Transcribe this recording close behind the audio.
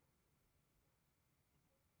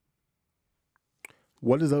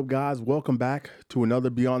What is up, guys? Welcome back to another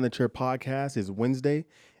Beyond the Chair podcast. It's Wednesday.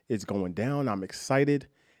 It's going down. I'm excited.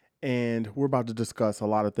 And we're about to discuss a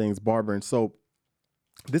lot of things barbering. So,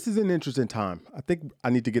 this is an interesting time. I think I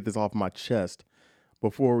need to get this off my chest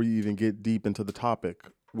before we even get deep into the topic,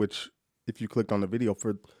 which, if you clicked on the video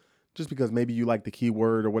for just because maybe you like the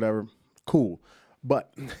keyword or whatever, cool.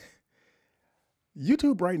 But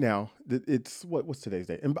YouTube right now, it's what's today's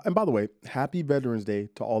day? And by the way, happy Veterans Day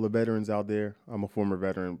to all the veterans out there. I'm a former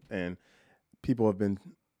veteran, and people have been,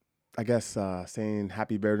 I guess, saying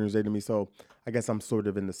Happy Veterans Day to me. So I guess I'm sort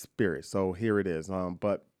of in the spirit. So here it is.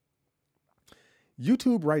 But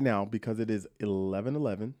YouTube right now, because it is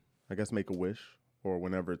 11/11, I guess make a wish or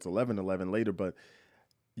whenever it's 11/11 later. But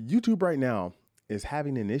YouTube right now is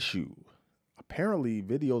having an issue. Apparently,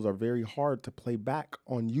 videos are very hard to play back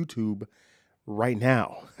on YouTube right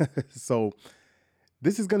now. So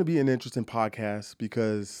this is going to be an interesting podcast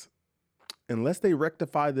because unless they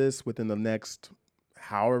rectify this within the next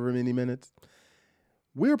however many minutes,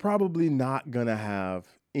 we're probably not going to have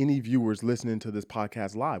any viewers listening to this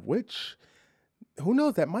podcast live, which who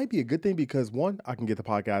knows, that might be a good thing because one, I can get the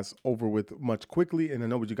podcast over with much quickly. And I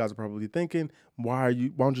know what you guys are probably thinking. Why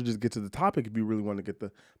don't you just get to the topic if you really want to get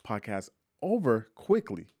the podcast over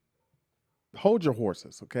quickly? Hold your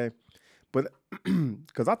horses, okay? But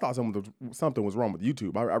because I thought something was wrong with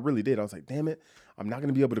YouTube. I really did. I was like, damn it, I'm not going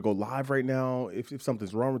to be able to go live right now if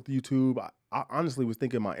something's wrong with YouTube. I honestly was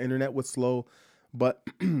thinking my internet was slow, but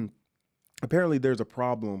apparently there's a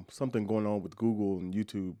problem, something going on with Google and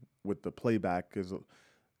YouTube with the playback because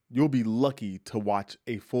you'll be lucky to watch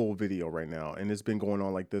a full video right now. And it's been going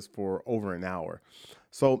on like this for over an hour.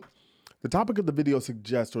 So the topic of the video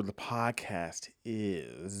suggests, or the podcast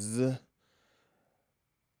is,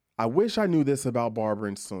 I wish I knew this about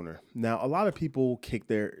barbering sooner. Now, a lot of people kick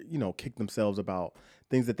themselves about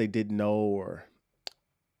things that they didn't know or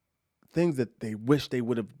things that they wish they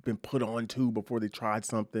would have been put on to before they tried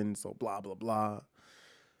something. So blah, blah, blah.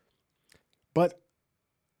 But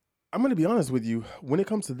I'm going to be honest with you. When it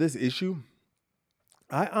comes to this issue,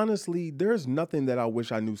 there's nothing that I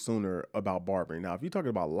wish I knew sooner about barbering. Now, if you're talking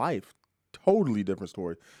about life, totally different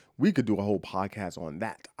story. We could do a whole podcast on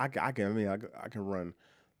that. I can run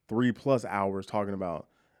 3+ hours talking about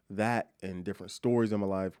that and different stories in my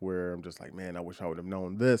life where I'm just like, man, I wish I would have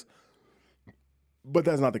known this. But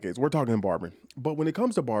that's not the case. We're talking barbering. But when it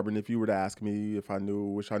comes to barbering, if you were to ask me if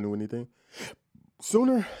wish I knew anything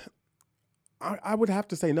sooner, I would have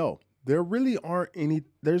to say no. There really aren't any.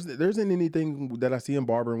 There isn't anything that I see in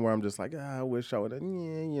barbering where I'm just like, I wish I would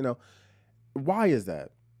have. Why is that?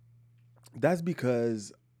 That's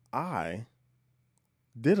because I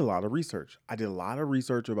did a lot of research. I did a lot of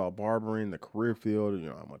research about barbering, the career field,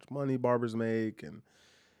 how much money barbers make, and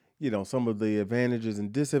some of the advantages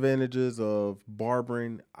and disadvantages of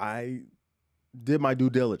barbering. I did my due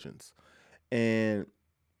diligence, and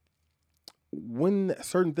when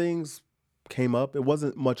certain things came up, it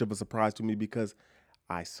wasn't much of a surprise to me because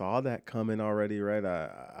I saw that coming already, right?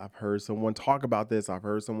 I've heard someone talk about this. I've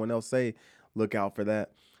heard someone else say, look out for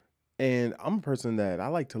that. And I'm a person that I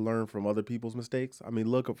like to learn from other people's mistakes. I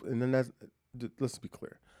mean, and then let's be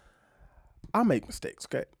clear. I make mistakes,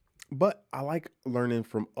 okay? But I like learning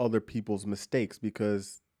from other people's mistakes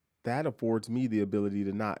because that affords me the ability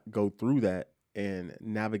to not go through that and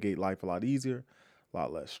navigate life a lot easier, a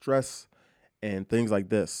lot less stress, and things like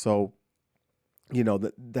this. So,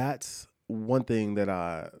 that's one thing that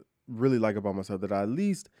I really like about myself, that I at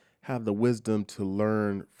least have the wisdom to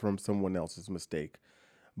learn from someone else's mistake.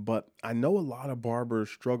 But I know a lot of barbers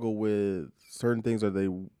struggle with certain things, or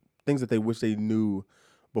things that they wish they knew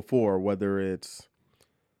before, whether it's,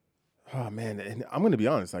 oh man, and I'm going to be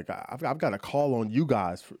honest, like I've got to call on you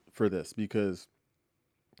guys for this because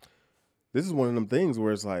this is one of them things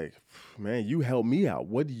where it's like, man, you help me out.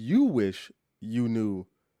 What do you wish you knew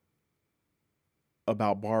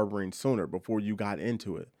about barbering sooner before you got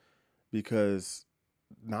into it? Because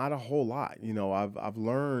not a whole lot. I've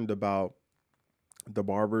learned about the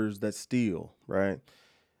barbers that steal, right?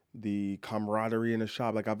 The camaraderie in the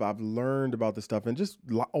shop. Like I've learned about this stuff, and just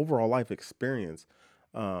overall life experience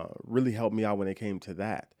really helped me out when it came to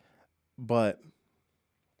that. But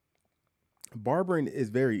barbering is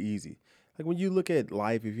very easy. Like when you look at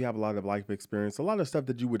life, if you have a lot of life experience, a lot of stuff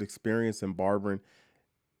that you would experience in barbering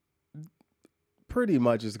pretty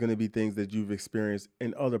much is going to be things that you've experienced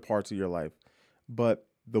in other parts of your life. But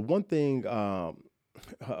the one thing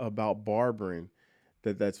about barbering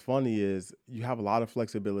that's funny is you have a lot of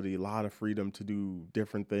flexibility, a lot of freedom to do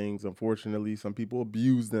different things. Unfortunately, some people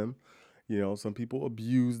abuse them. Some people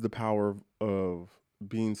abuse the power of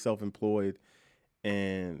being self-employed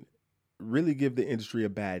and really give the industry a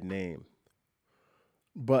bad name.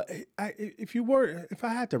 But if I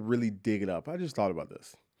had to really dig it up, I just thought about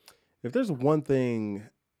this. If there's one thing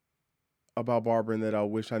about barbering that I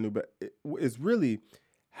wish I knew, but it's really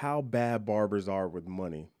how bad barbers are with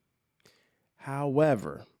money.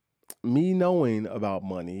 However, me knowing about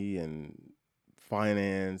money and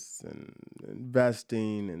finance and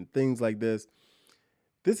investing and things like this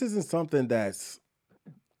isn't something that's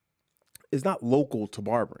it's not local to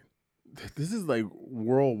barbering. This is like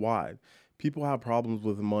worldwide. People have problems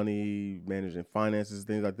with money, managing finances,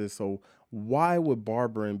 things like this. So why would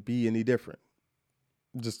barbering be any different?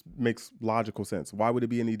 Just makes logical sense. Why would it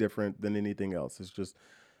be any different than anything else? It's just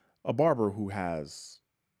a barber who has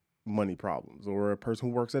money problems, or a person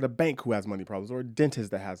who works at a bank who has money problems, or a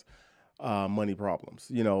dentist that has money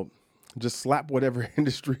problems. Just slap whatever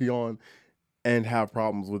industry on and have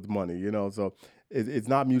problems with money. So it's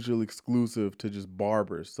not mutually exclusive to just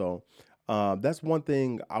barbers. So that's one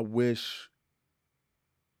thing I wish.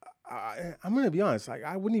 I'm gonna be honest. Like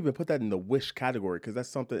I wouldn't even put that in the wish category because that's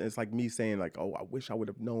something. It's like me saying like, "Oh, I wish I would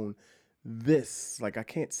have known this." Like I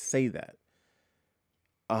can't say that.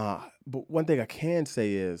 But one thing I can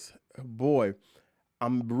say is, boy,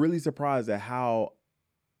 I'm really surprised at how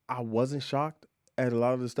I wasn't shocked at a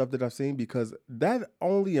lot of the stuff that I've seen because that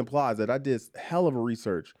only implies that I did hell of a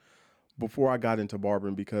research before I got into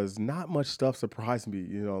barbering because not much stuff surprised me,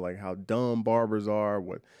 like how dumb barbers are,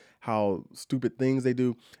 how stupid things they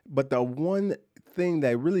do. But the one thing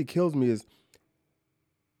that really kills me is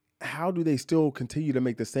how do they still continue to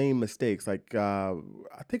make the same mistakes? Like I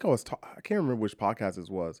think I can't remember which podcast this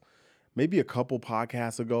was. Maybe a couple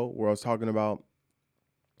podcasts ago where I was talking about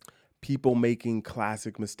people making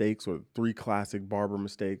classic mistakes or three classic barber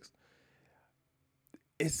mistakes.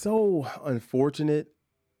 It's so unfortunate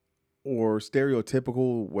or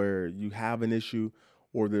stereotypical where you have an issue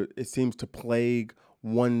or it seems to plague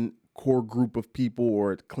one core group of people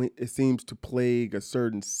or it seems to plague a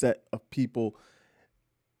certain set of people,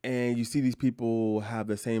 and you see these people have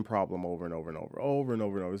the same problem over and over and over and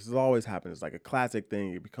over and over. This has always happened. It's like a classic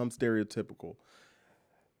thing. It becomes stereotypical.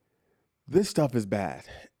 This stuff is bad.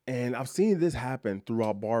 And I've seen this happen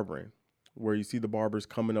throughout barbering, where you see the barbers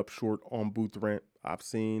coming up short on booth rent. I've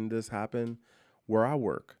seen this happen where I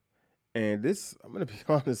work. And this, I'm going to be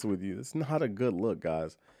honest with you, it's not a good look,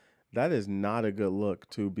 guys. That is not a good look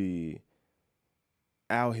to be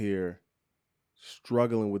out here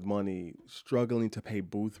struggling with money, struggling to pay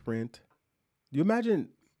booth rent. You imagine,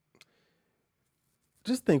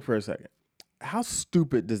 just think for a second. How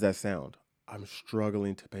stupid does that sound? I'm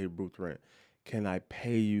struggling to pay booth rent. Can I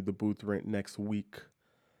pay you the booth rent next week?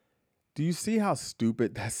 Do you see how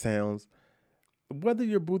stupid that sounds? Whether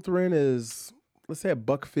your booth rent is, let's say,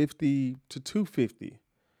 $150 to $250.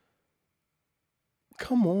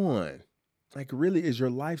 Come on. Like, really, is your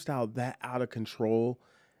lifestyle that out of control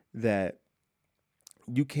that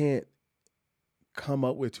you can't come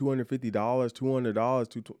up with $250,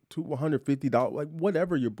 $200, $250, like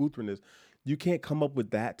whatever your booth rent is? You can't come up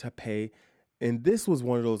with that to pay. And this was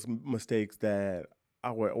one of those mistakes that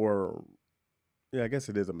I would, or yeah, I guess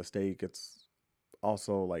it is a mistake. It's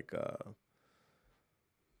also like a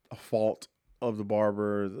fault of the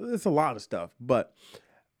barber. It's a lot of stuff. But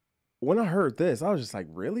when I heard this, I was just like,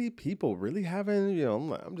 really? People really having,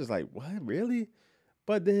 I'm just like, what? Really?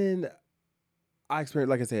 But then I experienced,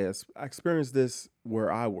 like I said, I experienced this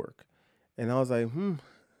where I work. And I was like,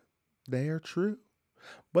 they are true.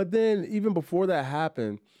 But then even before that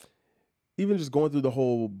happened, even just going through the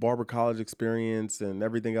whole barber college experience and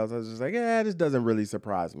everything else, I was just like, yeah, this doesn't really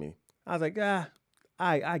surprise me. I was like,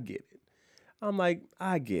 I get it. I'm like,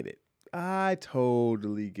 I get it. I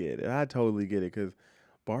totally get it. I totally get it because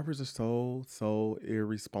barbers are so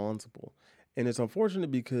irresponsible. And it's unfortunate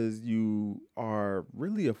because you are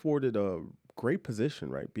really afforded a great position,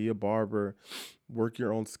 right? Be a barber, work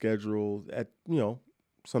your own schedule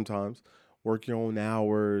sometimes work your own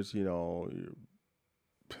hours,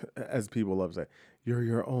 as people love to say, you're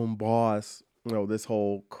your own boss, this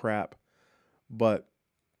whole crap. But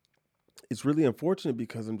it's really unfortunate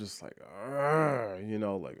because I'm just like,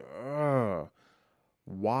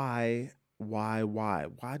 why,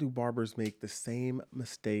 why do barbers make the same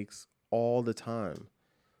mistakes all the time?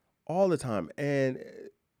 All the time. And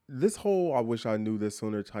this whole I wish I knew this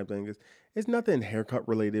sooner type thing is it's nothing haircut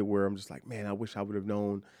related where I'm just like, man, I wish I would have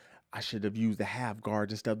known I should have used the half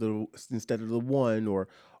guard instead of the one, or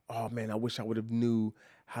oh man, I wish I would have knew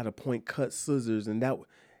how to point cut scissors, and that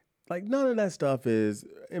like none of that stuff is,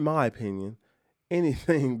 in my opinion,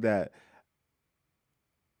 anything that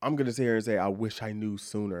I'm gonna sit here and say I wish I knew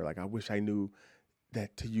sooner. Like I wish I knew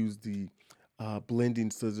that to use the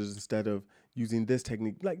blending scissors instead of using this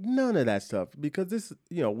technique. Like none of that stuff. Because this,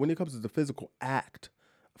 when it comes to the physical act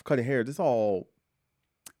of cutting hair, it's all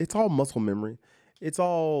muscle memory. It's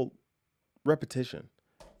all repetition.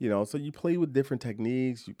 So you play with different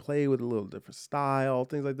techniques, you play with a little different style,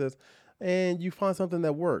 things like this, and you find something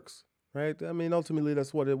that works, right? I mean, ultimately,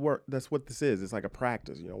 that's what this is. It's like a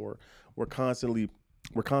practice. We're constantly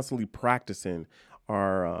we're constantly practicing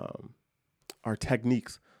our our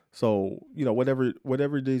techniques. So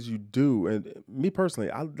whatever it is you do, and me personally,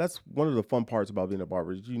 that's one of the fun parts about being a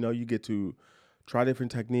barber. Is, you get to try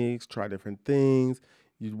different techniques, try different things.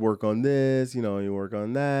 You work on this, you work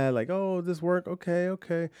on that. Like, oh, this work, okay,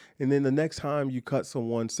 okay. And then the next time you cut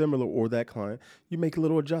someone similar or that client, you make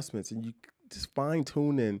little adjustments and you just fine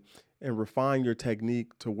tune and refine your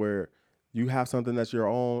technique to where you have something that's your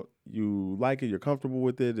own. You like it, you're comfortable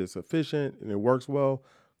with it, it's efficient, and it works well.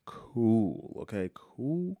 Cool. Okay.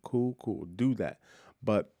 Cool. Cool. Cool. Do that.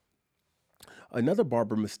 But another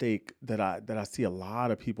barber mistake that I see a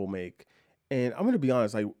lot of people make, and I'm gonna be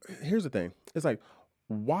honest. Like, here's the thing. It's like,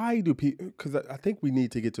 why do people? Because I think we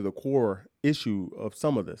need to get to the core issue of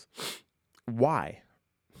some of this. Why?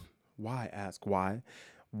 Why? Ask why.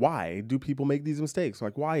 Why do people make these mistakes?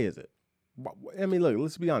 Like, why is it? I mean, look.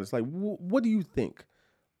 Let's be honest. Like, what do you think?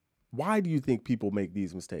 Why do you think people make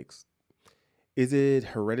these mistakes? Is it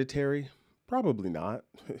hereditary? Probably not.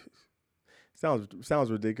 Sounds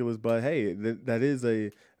ridiculous, but hey, that is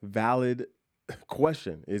a valid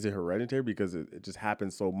question. Is it hereditary? Because it just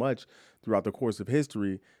happens so much throughout the course of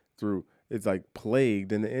history. Through It's like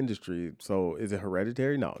plagued in the industry. So is it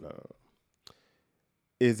hereditary? No, no, no.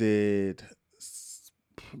 Is it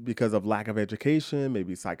because of lack of education?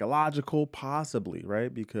 Maybe psychological, possibly,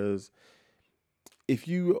 right? Because if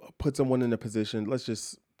you put someone in a position, let's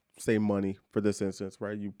just say money for this instance,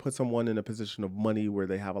 right? You put someone in a position of money where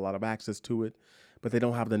they have a lot of access to it, but they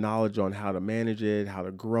don't have the knowledge on how to manage it, how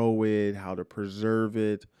to grow it, how to preserve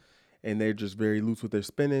it, and they're just very loose with their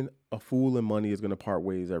spending. A fool and money is going to part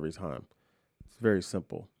ways every time. It's very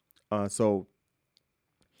simple. So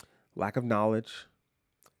lack of knowledge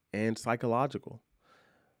and psychological.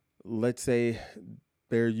 Let's say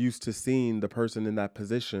they're used to seeing the person in that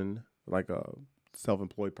position, like a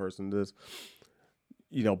self-employed person, this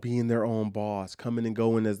being their own boss, coming and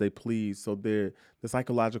going as they please. So the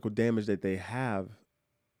psychological damage that they have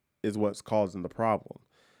is what's causing the problem.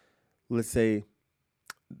 Let's say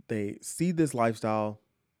they see this lifestyle,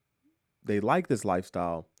 they like this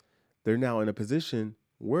lifestyle, they're now in a position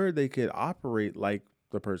where they could operate like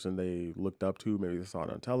the person they looked up to. Maybe they saw it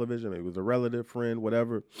on television, maybe it was a relative, friend,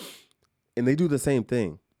 whatever. And they do the same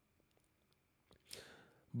thing.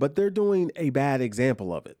 But they're doing a bad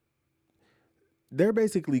example of it. They're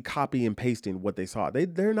basically copy and pasting what they saw.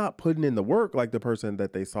 They're not putting in the work like the person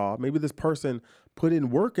that they saw. Maybe this person put in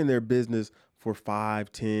work in their business for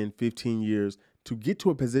 5, 10, 15 years to get to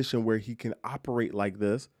a position where he can operate like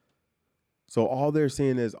this. So all they're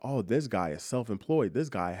seeing is, oh, this guy is self-employed. This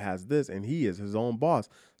guy has this and he is his own boss.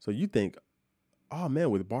 So you think, oh man,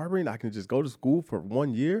 with barbering, I can just go to school for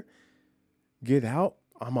 1 year, get out,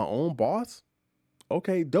 I'm my own boss.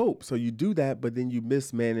 Okay, dope. So you do that, but then you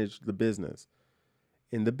mismanage the business.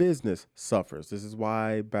 And the business suffers. This is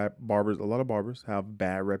why a lot of barbers have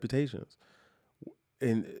bad reputations.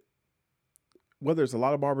 And whether it's a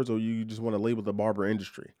lot of barbers or you just want to label the barber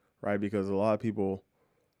industry, right? Because a lot of people,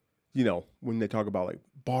 when they talk about like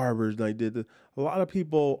barbers, they did this, a lot of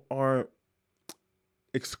people aren't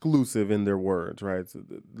exclusive in their words, right? So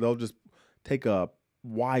they'll just take a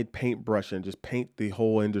wide paintbrush and just paint the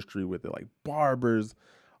whole industry with it. Like barbers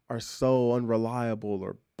are so unreliable,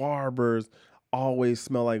 or barbers always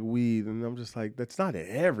smell like weed. And I'm just like, that's not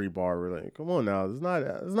every barber. Like, come on now. It's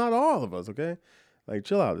not all of us, okay? Like,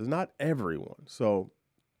 chill out. It's not everyone. So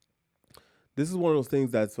this is one of those things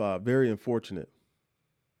that's very unfortunate.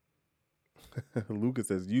 Lucas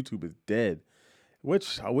says YouTube is dead,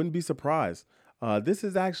 which I wouldn't be surprised. This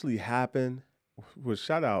has actually happened. Well,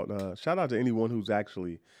 shout out to anyone who's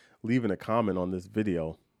actually leaving a comment on this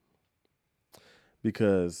video,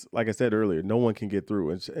 because like I said earlier, no one can get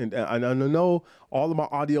through. And I know all of my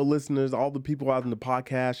audio listeners, all the people out in the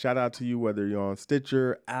podcast, shout out to you, whether you're on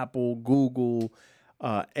Stitcher, Apple, Google,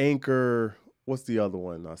 Anchor, what's the other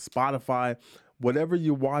one? Spotify, whatever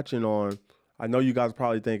you're watching on. I know you guys are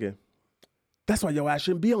probably thinking, that's why your ass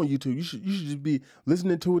shouldn't be on YouTube. You should just be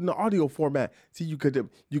listening to it in the audio format. See, you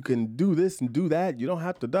can do this and do that. You don't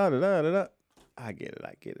have to da da da da da. I get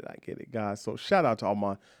it, guys. So shout out to all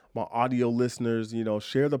my audio listeners.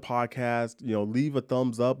 Share the podcast. Leave a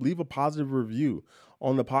thumbs up. Leave a positive review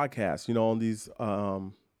on the podcast. On these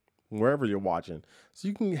wherever you're watching. So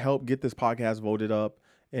you can help get this podcast voted up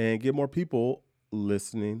and get more people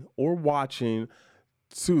listening or watching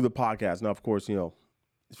to the podcast. Now, of course,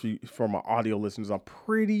 if you, for my audio listeners, I'm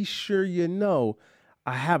pretty sure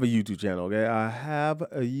I have a YouTube channel. Okay, I have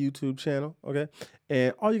a YouTube channel. Okay,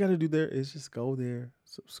 and all you got to do there is just go there,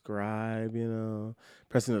 subscribe.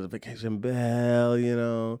 Press the notification bell.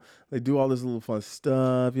 They do all this little fun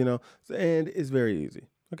stuff. And it's very easy.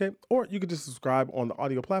 Okay, or you could just subscribe on the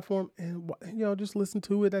audio platform and just listen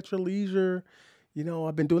to it at your leisure.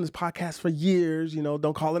 I've been doing this podcast for years.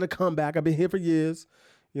 Don't call it a comeback. I've been here for years.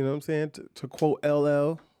 You know what I'm saying? To quote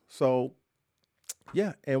LL. So,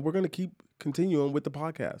 yeah, and we're going to keep continuing with the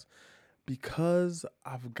podcast because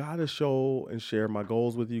I've got to show and share my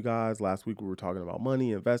goals with you guys. Last week we were talking about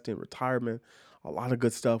money, investing, retirement, a lot of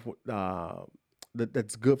good stuff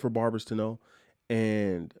that's good for barbers to know.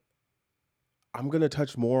 And I'm going to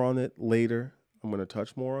touch more on it later.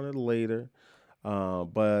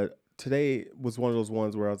 But today was one of those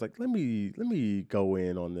ones where I was like, let me go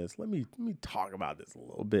in on this. Let me talk about this a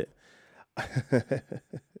little bit.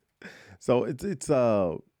 So it's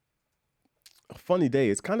a funny day.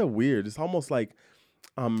 It's kind of weird. It's almost like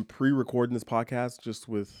I'm pre-recording this podcast just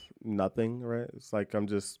with nothing, right? It's like I'm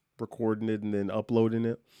just recording it and then uploading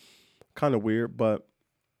it. Kind of weird, but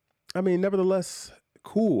I mean, nevertheless,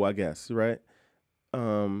 cool, I guess, right?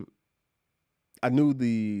 I knew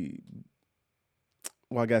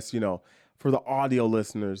I guess, for the audio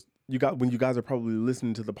listeners, when you guys are probably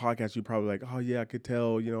listening to the podcast, you're probably like, oh yeah, I could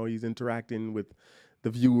tell, he's interacting with the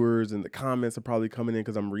viewers and the comments are probably coming in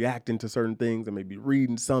because I'm reacting to certain things and maybe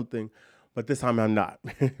reading something. But this time I'm not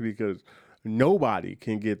because nobody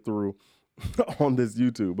can get through on this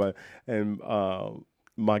YouTube. And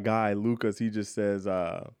my guy, Lucas, he just says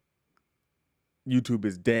YouTube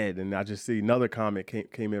is dead. And I just see another comment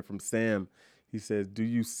came in from Sam. He says, do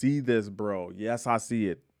you see this, bro? Yes, I see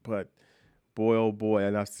it. But boy, oh boy.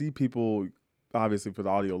 And I see people, obviously for the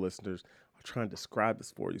audio listeners, I'll try and describe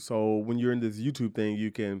this for you. So when you're in this YouTube thing, you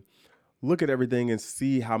can look at everything and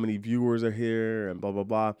see how many viewers are here and blah, blah,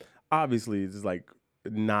 blah. Obviously, it's like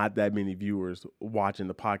not that many viewers watching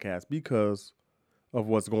the podcast because of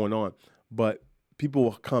what's going on. But people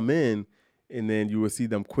will come in and then you will see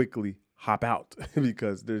them quickly hop out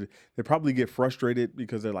because they probably get frustrated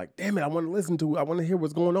because they're like, damn it, I want to listen to it. I want to hear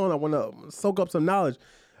what's going on. I want to soak up some knowledge.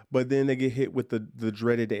 But then they get hit with the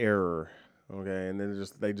dreaded error. Okay. And then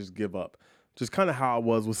they just give up. Just kind of how it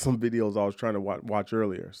was with some videos I was trying to watch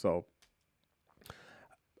earlier. So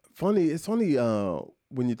it's funny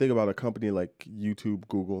when you think about a company like YouTube,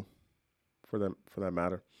 Google, for that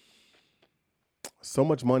matter. So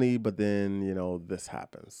much money, but then, this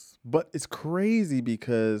happens. But it's crazy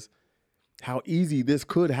because how easy this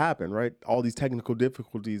could happen, right? All these technical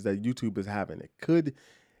difficulties that YouTube is having.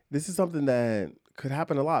 This is something that could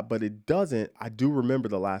happen a lot, but it doesn't. I do remember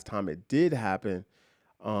the last time it did happen.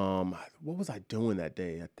 What was I doing that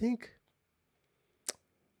day?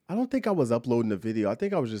 I don't think I was uploading a video. I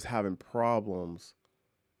think I was just having problems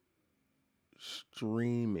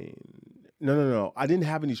streaming. No. I didn't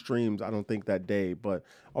have any streams, I don't think, that day, but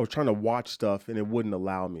I was trying to watch stuff and it wouldn't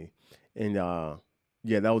allow me. And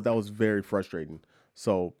yeah, that was very frustrating.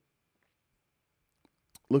 So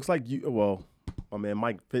looks like my man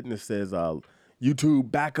Mike Fitness says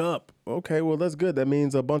YouTube back up. Okay, well that's good. That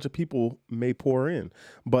means a bunch of people may pour in.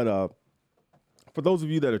 But for those of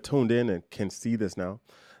you that are tuned in and can see this now,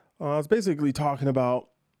 I was basically talking about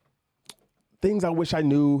things I wish I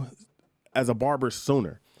knew as a barber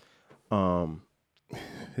sooner.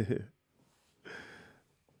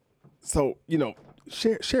 So,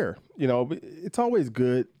 share, it's always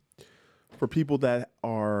good for people that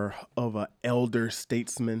are of an elder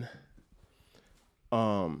statesman,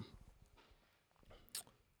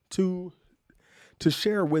 to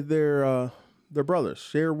share with their brothers,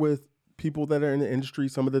 share with people that are in the industry,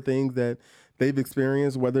 some of the things that they've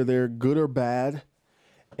experienced, whether they're good or bad,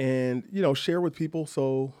 and, share with people.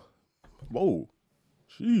 So, whoa,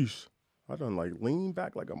 sheesh, I done lean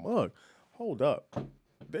back like a mug. Hold up.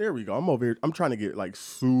 There we go. I'm over here. I'm trying to get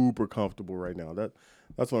super comfortable right now.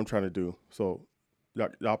 That's what I'm trying to do. So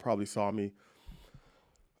y'all probably saw me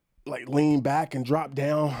lean back and drop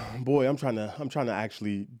down. Boy, I'm trying to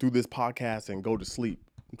actually do this podcast and go to sleep.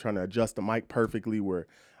 I'm trying to adjust the mic perfectly where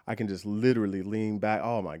I can just literally lean back.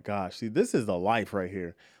 Oh my gosh. See, this is the life right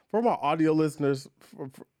here. For my audio listeners,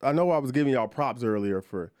 I know I was giving y'all props earlier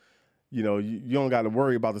for, you don't got to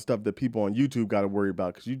worry about the stuff that people on YouTube got to worry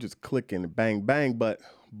about because you just click and bang, bang. But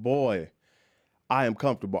boy, I am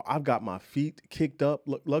comfortable. I've got my feet kicked up.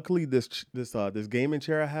 Luckily, this gaming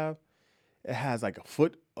chair I have, it has a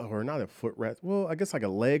foot or not a footrest. Well, I guess like a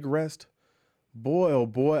leg rest. Boy, oh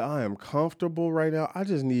boy, I am comfortable right now. I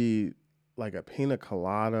just need like a pina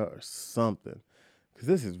colada or something because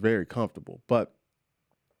this is very comfortable. But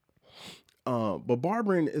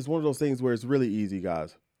barbering is one of those things where it's really easy,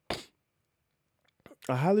 guys.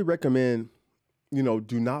 I highly recommend,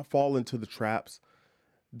 do not fall into the traps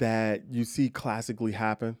that you see classically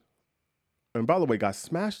happen. And by the way, guys,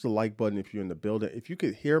 smash the like button if you're in the building. If you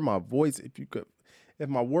could hear my voice, if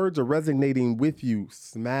my words are resonating with you,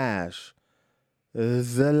 smash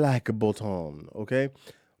the like button, okay?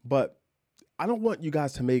 But I don't want you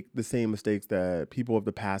guys to make the same mistakes that people of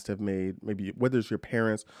the past have made, maybe whether it's your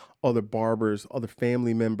parents, other barbers, other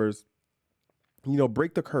family members.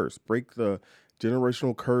 Break the curse, break the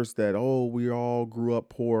generational curse that, oh, we all grew up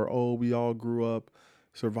poor, oh, we all grew up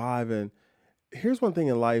surviving. Here's one thing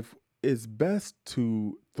in life: it's best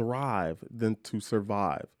to thrive than to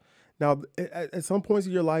survive. Now, at some points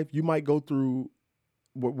in your life, you might go through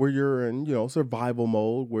where you're in, survival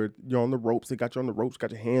mode, where you're on the ropes. They got you on the ropes,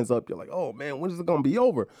 got your hands up. You're like, oh man, when is it gonna be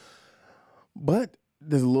over? But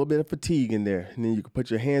there's a little bit of fatigue in there, and then you can put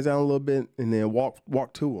your hands down a little bit, and then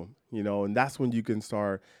walk to them. And that's when you can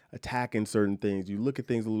start attacking certain things. You look at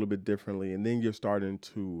things a little bit differently, and then you're starting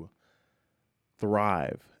to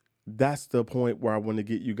thrive. That's the point where I want to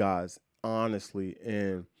get you guys, honestly.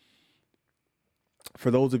 And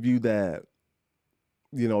for those of you that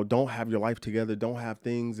don't have your life together, don't have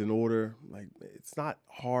things in order, like, it's not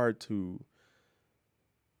hard to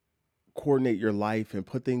coordinate your life and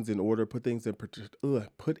put things in order, put things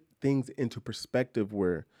into perspective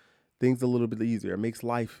where things a little bit easier. It makes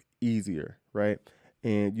life easier, right?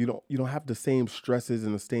 And you don't have the same stresses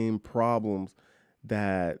and the same problems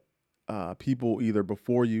that people either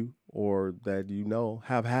before you or that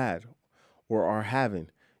have had or are having.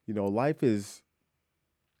 Life is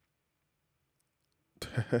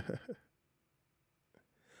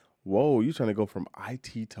whoa, you trying to go from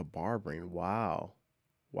IT to barbering. Wow.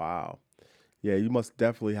 Wow. Yeah, you must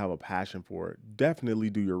definitely have a passion for it. Definitely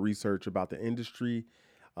do your research about the industry.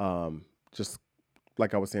 Just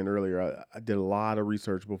like I was saying earlier, I did a lot of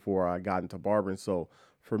research before I got into barbering. So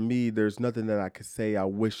for me, there's nothing that I could say I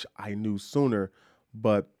wish I knew sooner,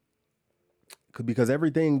 but because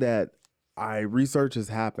everything that I research has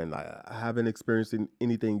happened. I haven't experienced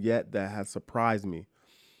anything yet that has surprised me.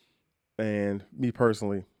 And me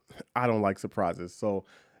personally, I don't like surprises. So,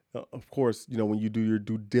 of course, when you do your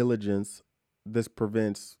due diligence, this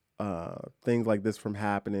prevents things like this from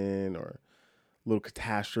happening or little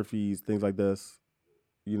catastrophes, things like this.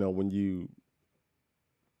 When you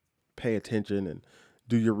pay attention and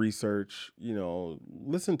do your research,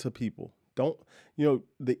 listen to people. Don't,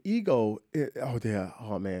 the ego. Oh, yeah.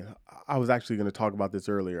 Oh, man. I was actually going to talk about this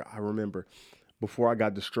earlier. I remember before I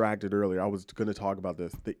got distracted earlier, I was going to talk about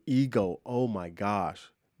this. The ego. Oh, my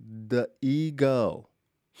gosh. The ego,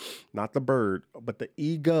 not the bird, but the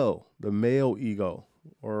ego, the male ego,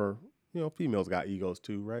 or, females got egos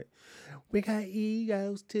too, right? We got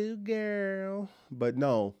egos too, girl. But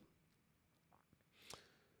no,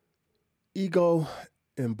 ego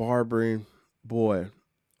and barbering, boy,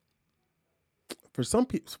 for some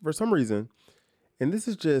reason, and this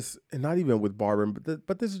is just, and not even with barbering,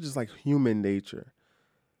 but this is just like human nature.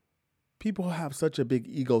 People have such a big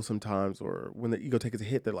ego sometimes, or when the ego takes a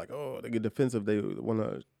hit, they're like, oh, they get defensive. They want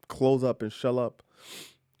to close up and shell up.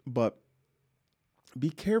 But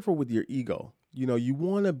be careful with your ego. You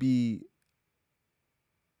want to be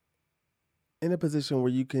in a position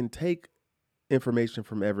where you can take information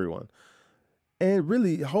from everyone. And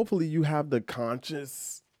really, hopefully, you have the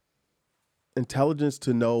conscious intelligence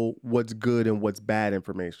to know what's good and what's bad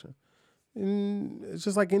information. And it's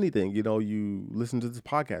just like anything, you listen to this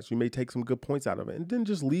podcast, you may take some good points out of it and then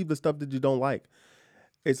just leave the stuff that you don't like.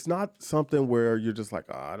 It's not something where you're just like,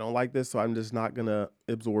 oh, I don't like this, so I'm just not going to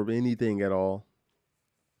absorb anything at all.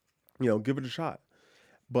 Give it a shot.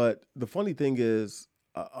 But the funny thing is,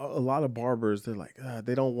 a lot of barbers, they're like,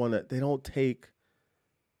 they don't take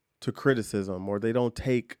to criticism or they don't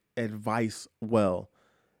take advice well.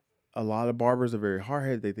 A lot of barbers are very hard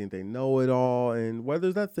headed. They think they know it all. And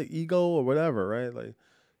whether that's the ego or whatever, right? Like,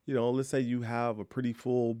 let's say you have a pretty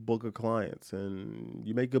full book of clients and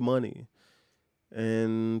you make good money.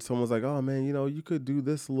 And someone's like, oh man, you could do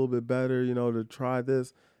this a little bit better, to try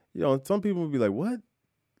this. And some people would be like, what?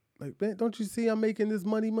 Like, man, don't you see I'm making this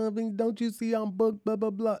money, moving? Don't you see I'm booked, blah,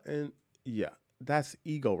 blah, blah. And yeah, that's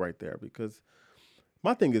ego right there. Because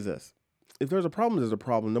my thing is this. If there's a problem, there's a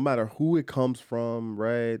problem, no matter who it comes from,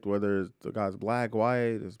 right? Whether the guy's black,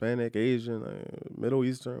 white, Hispanic, Asian, Middle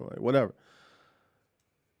Eastern, like whatever.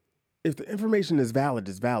 if the information is valid,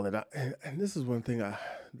 it's valid. And this is one thing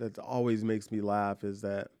that always makes me laugh is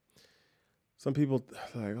that some people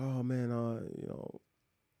like, oh man,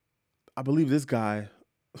 I believe this guy,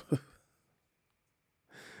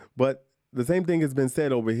 but the same thing has been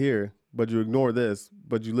said over here, but you ignore this,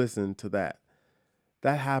 but you listen to that.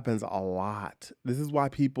 That happens a lot. This is why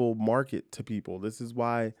people market to people. This is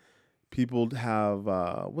why people have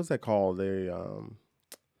what's that called? They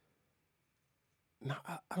no,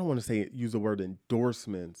 I don't want to say use the word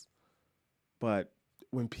endorsements, but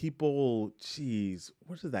when people, geez,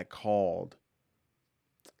 what is that called?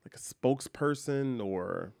 Like a spokesperson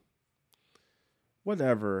or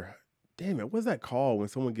whatever. Damn it, what's that called when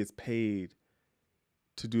someone gets paid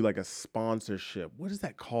to do like a sponsorship? What is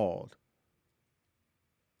that called?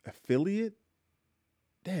 Affiliate?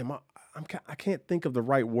 Damn, I can't think of the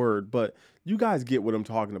right word, but you guys get what I'm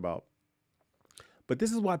talking about. But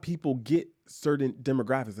this is why people get certain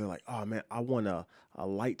demographics. They're like, oh man, I want a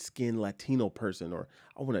light skinned Latino person, or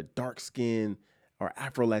I want a dark skinned or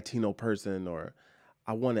Afro Latino person, or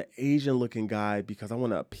I want an Asian looking guy because I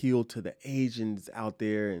want to appeal to the Asians out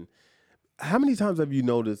there. And how many times have you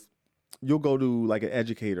noticed you'll go to like an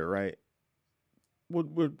educator, right?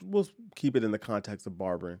 We'll keep it in the context of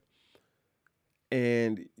barbering,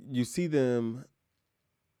 and you see them,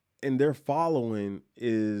 and their following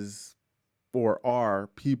is or are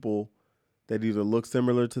people that either look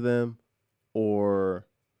similar to them or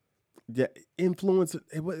yeah, influencer.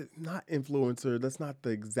 Not influencer. That's not the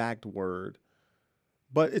exact word,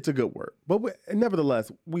 but it's a good word. But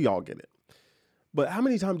nevertheless, we all get it. But how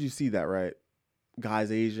many times do you see that, right?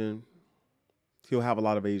 Guy's Asian, he'll have a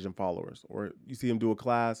lot of Asian followers. Or you see him do a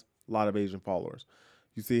class, a lot of Asian followers.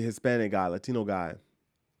 You see a Hispanic guy, Latino guy,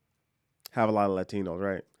 have a lot of Latinos,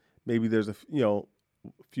 right? Maybe there's a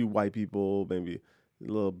few white people, maybe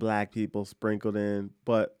little black people sprinkled in,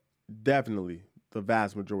 but definitely the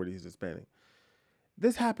vast majority is Hispanic.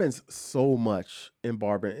 This happens so much in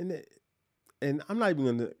barbering, and I'm not even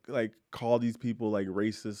gonna like call these people like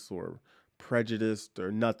racist or prejudiced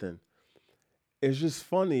or nothing. It's just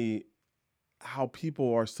funny how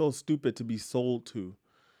people are so stupid to be sold to.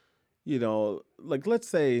 Like let's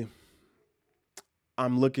say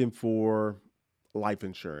I'm looking for life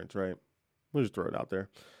insurance, right? We'll just throw it out there.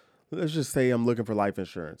 Let's just say I'm looking for life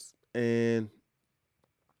insurance. And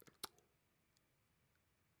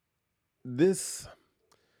this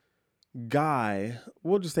guy,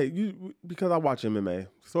 we'll just say you because I watch MMA,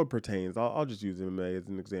 so it pertains. I'll just use MMA as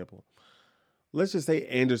an example. Let's just say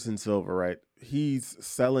Anderson Silva, right? He's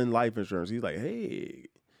selling life insurance. He's like, hey,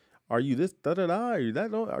 are you this da da da? Are you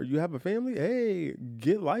that? Are you have a family? Hey,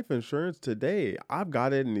 get life insurance today. I've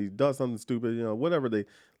got it, and he does something stupid, whatever they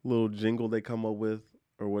little jingle they come up with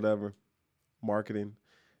or whatever marketing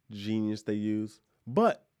genius they use.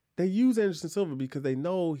 But they use Anderson Silva because they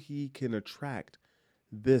know he can attract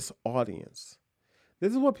this audience.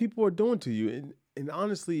 This is what people are doing to you, and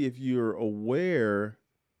honestly, if you're aware,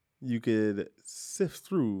 you could sift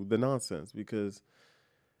through the nonsense because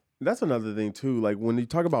that's another thing too. Like when you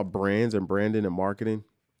talk about brands and branding and marketing,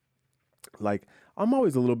 like I'm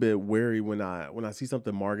always a little bit wary when I see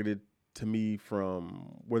something marketed to me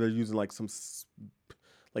from where they're using like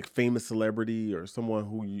like famous celebrity or someone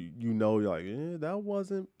who you're like, that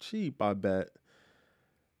wasn't cheap, I bet.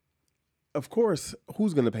 Of course,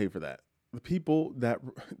 who's going to pay for that? The people that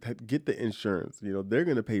that get the insurance, they're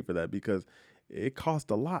going to pay for that because it cost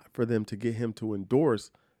a lot for them to get him to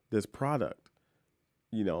endorse this product.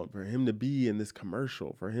 For him to be in this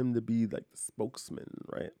commercial, for him to be like the spokesman,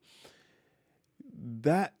 right?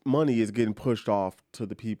 That money is getting pushed off to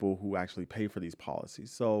the people who actually pay for these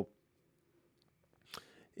policies. So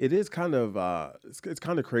it is kind of it's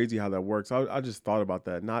kind of crazy how that works. I just thought about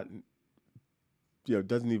that. Not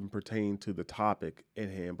doesn't even pertain to the topic at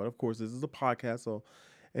hand. But of course, this is a podcast, so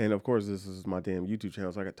and of course, this is my damn YouTube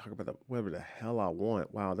channel, so I got to talk about whatever the hell I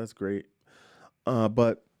want. Wow, that's great.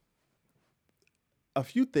 But a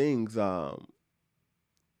few things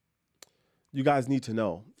you guys need to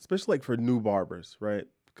know, especially like for new barbers, right?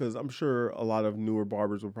 Because I'm sure a lot of newer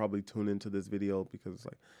barbers will probably tune into this video because it's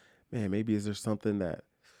like, man, maybe is there something that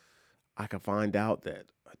I can find out that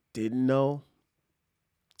I didn't know?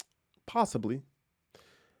 Possibly.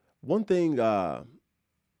 One thing I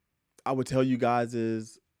would tell you guys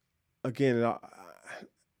is, again,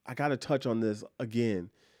 I got to touch on this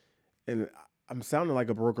again, and I'm sounding like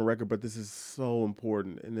a broken record, but this is so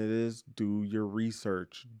important, and it is do your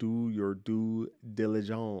research, do your due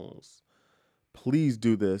diligence. Please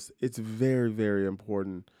do this. It's very, very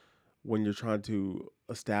important when you're trying to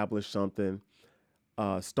establish something.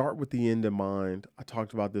 Start with the end in mind. I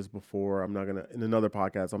talked about this before. I'm not gonna in another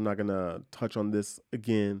podcast. I'm not gonna touch on this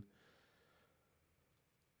again.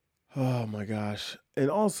 Oh my gosh. And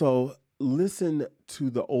also listen to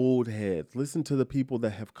the old heads. Listen to the people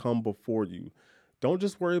that have come before you. Don't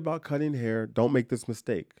just worry about cutting hair. Don't make this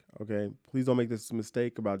mistake. Okay. Please don't make this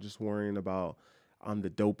mistake about just worrying about I'm the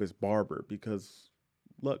dopest barber because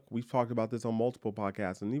look, we've talked about this on multiple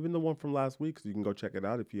podcasts and even the one from last week, so you can go check it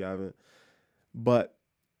out if you haven't. But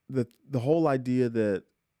the whole idea that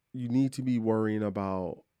you need to be worrying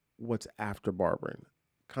about what's after barbering,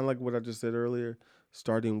 kind of like what I just said earlier,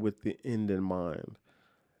 starting with the end in mind.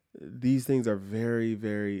 These things are very,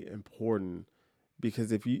 very important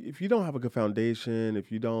because if you don't have a good foundation,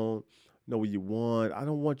 if you don't know what you want, I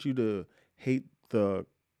don't want you to hate the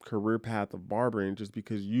career path of barbering just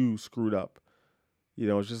because you screwed up.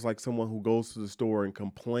 It's just like someone who goes to the store and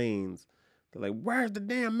complains. They're like, "Where's the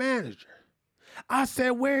damn manager?" I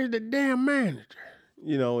said, "Where's the damn manager?"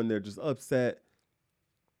 And they're just upset.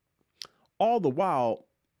 All the while,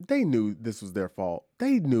 they knew this was their fault.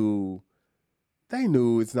 They knew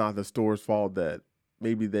it's not the store's fault that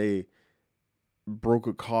maybe they broke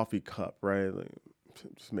a coffee cup, right? Like,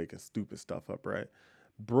 just making stupid stuff up, right?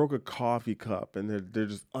 Broke a coffee cup and they're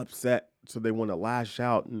just upset, so they want to lash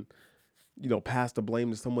out and pass the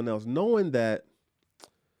blame to someone else, knowing that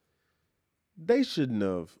they shouldn't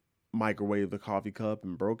have microwaved the coffee cup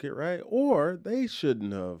and broke it, right? Or they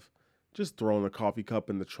shouldn't have just thrown a coffee cup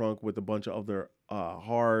in the trunk with a bunch of other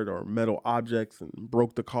hard or metal objects and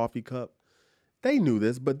broke the coffee cup. They knew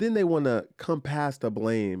this, but then they want to come pass the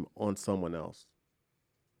blame on someone else.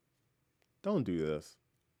 Don't do this.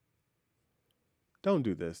 Don't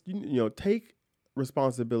do this. Take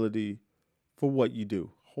responsibility for what you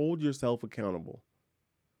do. Hold yourself accountable.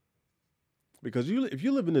 Because if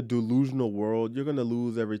you live in a delusional world, you're gonna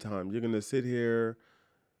lose every time. You're gonna sit here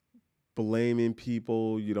blaming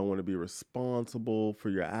people. You don't want to be responsible for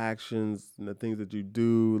your actions and the things that you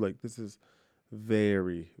do. Like, this is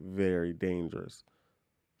very, very dangerous.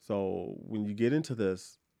 So when you get into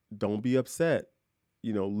this, don't be upset.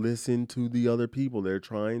 Listen to the other people. They're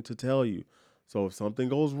trying to tell you. So if something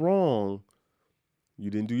goes wrong,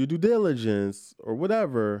 you didn't do your due diligence or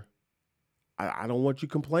whatever, I don't want you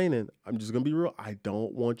complaining. I'm just going to be real. I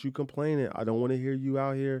don't want you complaining. I don't want to hear you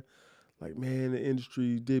out here like, man, the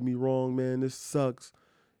industry did me wrong, man. This sucks.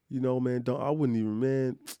 Man, I wouldn't even,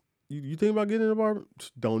 man. You think about getting in a barber?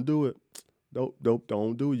 Don't do it. Don't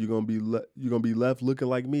do it. You're gonna be left looking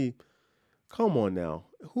like me. Come on now.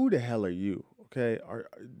 Who the hell are you? Okay,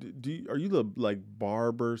 are you the like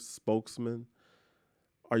barber spokesman?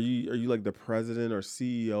 Are you like the president or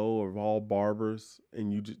CEO of all barbers,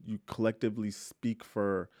 and you collectively speak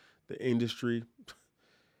for the industry?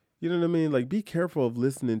 You know what I mean? Like, be careful of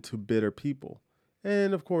listening to bitter people.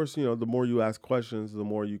 And of course, the more you ask questions, the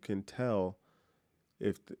more you can tell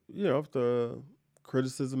if the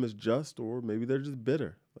criticism is just or maybe they're just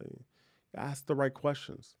bitter. Like, ask the right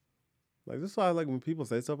questions. Like, this is why I like when people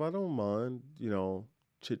say stuff. I don't mind,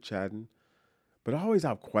 chit chatting, but I always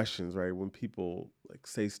have questions, right? When people like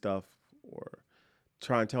say stuff or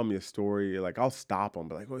try and tell me a story, like I'll stop them,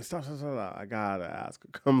 but like, wait, stop. I gotta ask.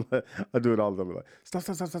 I do it all the time. Like,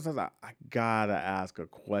 stop. I gotta ask a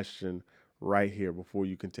question right here before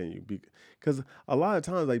you continue, because a lot of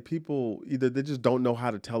times, like, people either they just don't know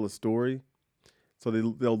how to tell a story, so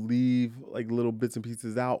they'll leave like little bits and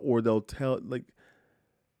pieces out, or they'll tell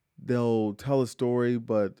a story,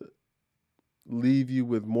 but leave you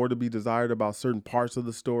with more to be desired about certain parts of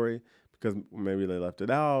the story because maybe they left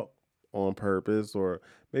it out on purpose or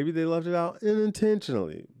maybe they left it out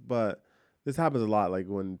unintentionally. But this happens a lot. Like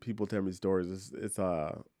when people tell me stories,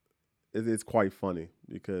 it's quite funny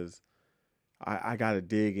because I gotta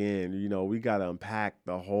dig in. We gotta unpack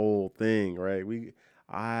the whole thing, right?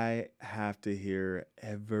 I have to hear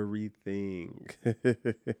everything.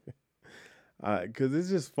 Because it's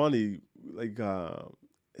just funny, like,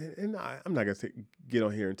 and I'm not gonna say get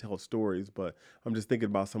on here and tell stories, but I'm just thinking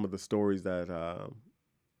about some of the stories that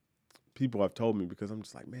people have told me because I'm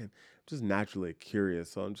just like, man, I'm just naturally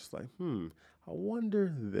curious. So I'm just like, I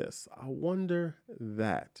wonder this, I wonder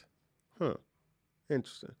that, huh?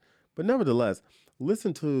 Interesting. But nevertheless,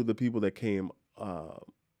 listen to the people that came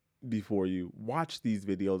before you. Watch these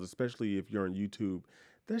videos, especially if you're on YouTube.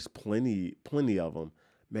 There's plenty of them.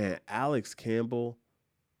 Man, Alex Campbell,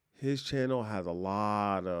 his channel has a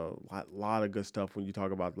lot of good stuff when you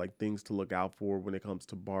talk about like things to look out for when it comes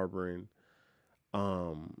to barbering.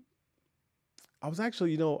 Um, I was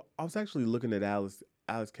actually looking at Alex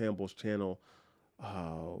Campbell's channel.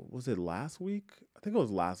 Was it last week? I think it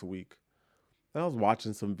was last week. And I was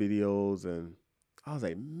watching some videos and I was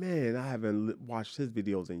like, man, I haven't watched his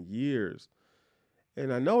videos in years.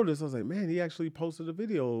 And I noticed, I was like, man, he actually posted a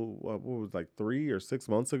video, what was it, like 3 or 6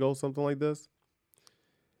 months ago, something like this.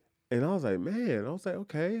 And I was like, man, I was like,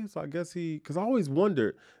 okay. So I guess because I always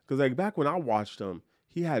wondered, because like back when I watched him,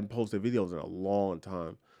 he hadn't posted videos in a long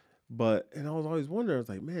time. And I was always wondering, I was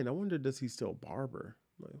like, man, I wonder, does he still barber?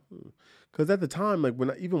 Like, because at the time, like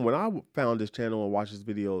even when found his channel and watched his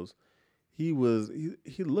videos, he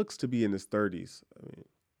looks to be in his 30s. I mean,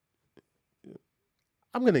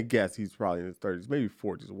 I'm gonna guess he's probably in his 30s, maybe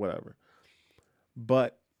 40s or whatever.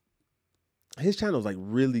 But his channel is like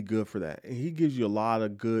really good for that, and he gives you a lot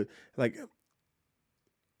of good, like,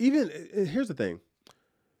 even here's the thing,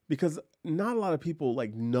 because not a lot of people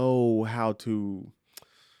like know how to.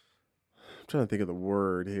 I'm trying to think of the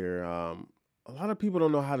word here. A lot of people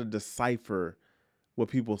don't know how to decipher what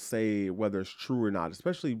people say, whether it's true or not,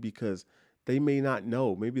 especially because they may not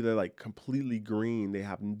know. Maybe they're like completely green. They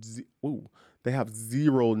have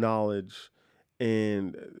zero knowledge,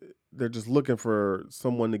 and they're just looking for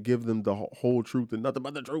someone to give them the whole truth and nothing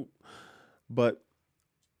but the truth. But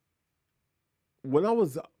when I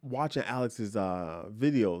was watching Alex's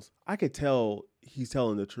videos, I could tell he's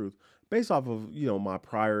telling the truth based off of my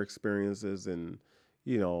prior experiences and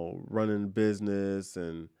running business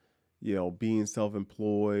and being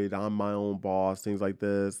self-employed. I'm my own boss, things like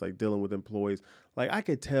this, like dealing with employees. Like I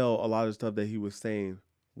could tell a lot of stuff that he was saying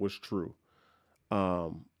was true.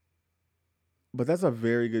 Um, but that's a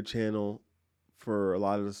very good channel for a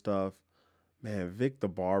lot of the stuff. Man, Vic the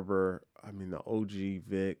Barber. I mean, the OG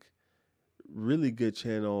Vic, really good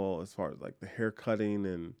channel as far as like the hair cutting,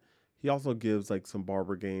 and he also gives like some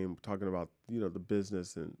barber game talking about the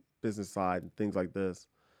business and business side and things like this.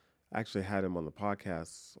 I actually had him on the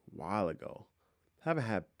podcast a while ago. Haven't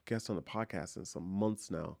had guests on the podcast in some months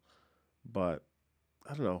now, but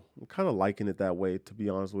I don't know. I'm kind of liking it that way, to be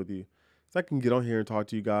honest with you. So I can get on here and talk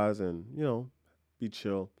to you guys and be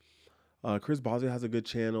chill. Chris Boswell has a good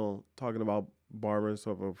channel talking about barbering.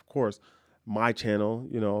 So of course, my channel,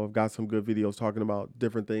 I've got some good videos talking about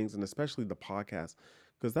different things, and especially the podcast,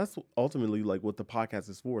 because that's ultimately like what the podcast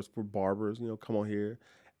is for. It's for barbers. Come on here,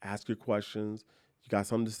 ask your questions. You got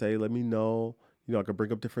something to say? Let me know. I could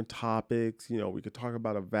bring up different topics. We could talk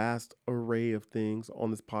about a vast array of things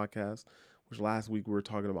on this podcast. Which last week we were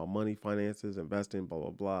talking about money, finances, investing, blah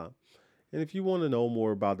blah blah. And if you want to know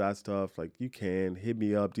more about that stuff, like you can hit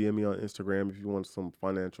me up, DM me on Instagram if you want some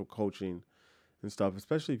financial coaching and stuff,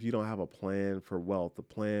 especially if you don't have a plan for wealth, a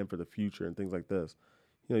plan for the future and things like this.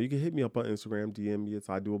 You can hit me up on Instagram, DM me. It's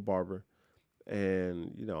I Do a Barber.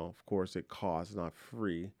 And, of course it costs, not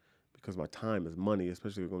free, because my time is money,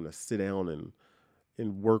 especially if I'm going to sit down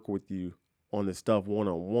and work with you on this stuff one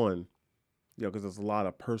on one, because there's a lot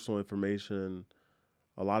of personal information,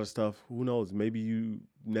 a lot of stuff, who knows, maybe you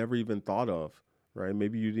never even thought of, right?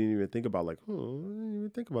 Maybe you didn't even think about, like, I didn't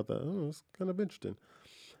even think about that. It's kind of interesting.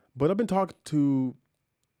 But I've been talking to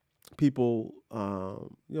people,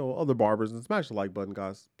 other barbers, and smash the like button,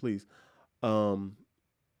 guys, please. Um,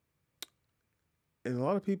 and a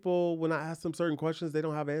lot of people, when I ask them certain questions, they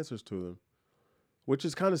don't have answers to them, which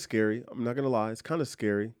is kind of scary. I'm not going to lie. It's kind of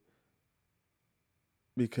scary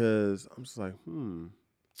because I'm just like,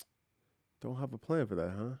 don't have a plan for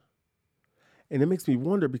that, huh? And it makes me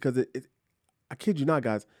wonder because I kid you not,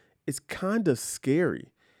 guys, it's kind of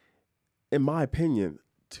scary, in my opinion,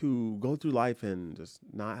 to go through life and just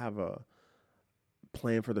not have a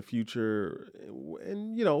plan for the future.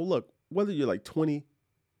 And, look, whether you're like 20,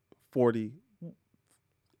 40,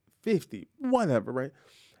 50, whatever, right?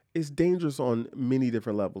 It's dangerous on many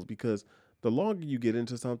different levels because the longer you get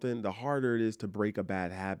into something, the harder it is to break a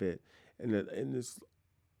bad habit. And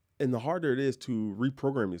the harder it is to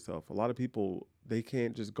reprogram yourself. A lot of people, they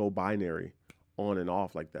can't just go binary on and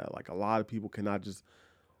off like that. Like a lot of people cannot just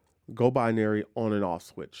go binary on and off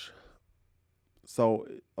switch. So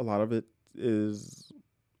a lot of it is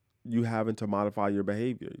you having to modify your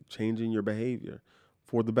behavior, changing your behavior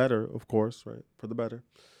for the better, of course, right? For the better.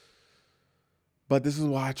 But this is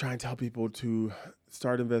why I try and tell people to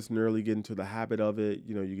start investing early, get into the habit of it.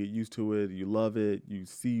 You get used to it, you love it, you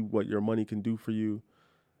see what your money can do for you.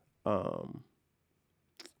 Um,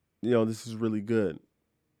 this is really good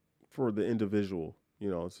for the individual.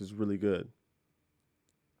 This is really good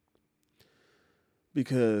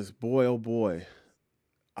because boy, oh boy,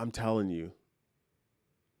 I'm telling you,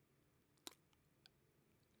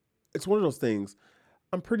 it's one of those things.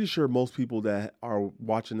 I'm pretty sure most people that are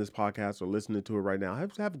watching this podcast or listening to it right now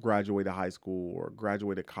have graduated high school or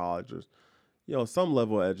graduated college or some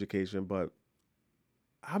level of education. But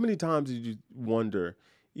how many times did you wonder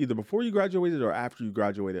either before you graduated or after you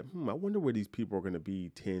graduated. I wonder where these people are going to be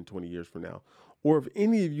 10, 20 years from now. Or if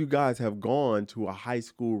any of you guys have gone to a high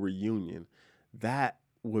school reunion, that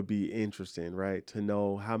would be interesting, right? To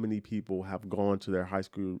know how many people have gone to their high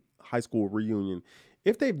school reunion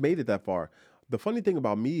if they've made it that far. The funny thing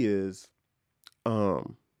about me is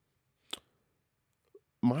um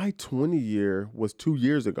my 20 year was 2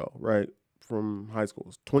 years ago, right? From high school.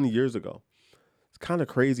 It's 20 years ago. It's kind of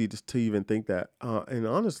crazy just to even think that. And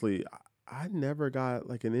honestly, I never got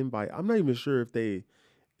like an invite. I'm not even sure if the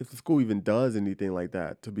school even does anything like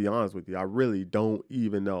that, to be honest with you. I really don't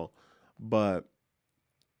even know. But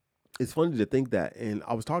it's funny to think that. And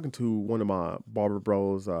I was talking to one of my barber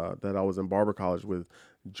bros that I was in barber college with,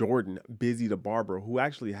 Jordan, Busy the Barber, who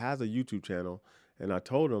actually has a YouTube channel. And I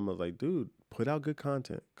told him, I was like, dude, put out good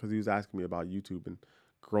content. Because he was asking me about YouTube and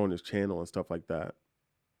growing his channel and stuff like that.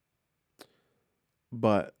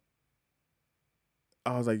 But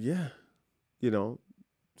I was like, yeah, you know,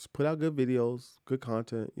 just put out good videos, good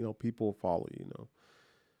content, people will follow you.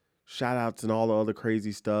 Shout outs and all the other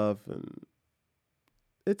crazy stuff. And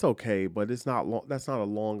it's okay, but it's not long. That's not a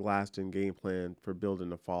long lasting game plan for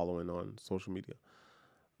building a following on social media.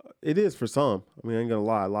 It is for some. I mean, I ain't gonna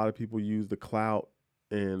lie. A lot of people use the clout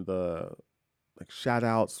and the like shout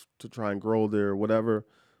outs to try and grow their whatever,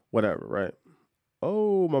 right?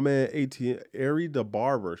 Oh, my man, Ari the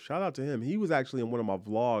Barber. Shout out to him. He was actually in one of my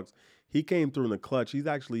vlogs. He came through in the clutch. He's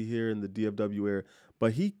actually here in the DFW area,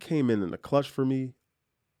 but he came in the clutch for me.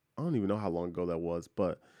 I don't even know how long ago that was,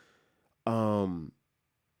 but um,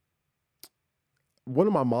 one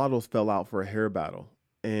of my models fell out for a hair battle,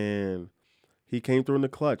 and he came through in the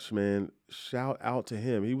clutch, man. Shout out to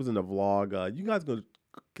him. He was in the vlog. You guys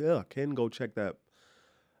can go check that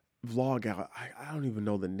vlog out. I don't even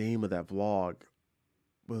know the name of that vlog.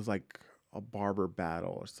 It was like a barber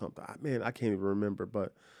battle or something. Man, I can't even remember,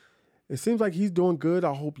 but it seems like he's doing good.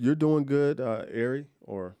 I hope you're doing good, Ari,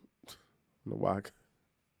 or I don't know why.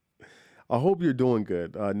 I hope you're doing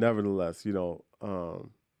good. Nevertheless, like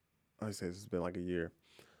I said, it's been like a year,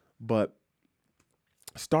 but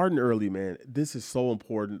starting early, man, this is so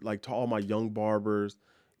important. Like to all my young barbers,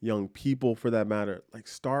 young people for that matter, like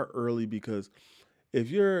start early because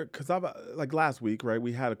because I've like last week, right?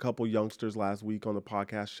 We had a couple youngsters last week on the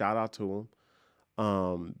podcast. Shout out to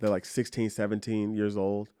them. They're like 16, 17 years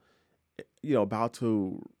old, about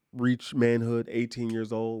to reach manhood, 18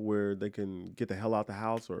 years old, where they can get the hell out the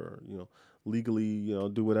house or, legally,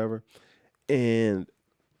 do whatever. And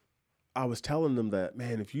I was telling them that,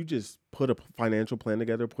 man, if you just put a financial plan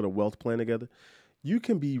together, put a wealth plan together, you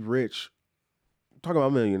can be rich. Talking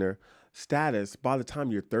about millionaire status by the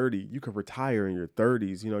time you're 30. You could retire in your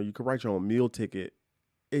 30s. You could write your own meal ticket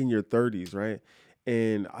in your 30s, right?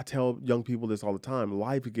 And I tell young people this all the time.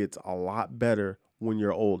 Life gets a lot better when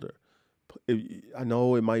you're older. I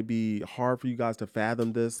know it might be hard for you guys to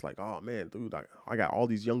fathom this. Like, oh man, dude, I got all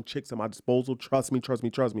these young chicks at my disposal. Trust me, trust me,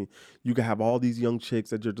 trust me. You can have all these young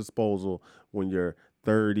chicks at your disposal when you're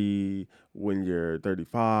 30, when you're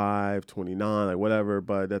 35, 29, like whatever.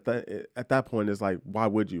 But at that point, it's like, why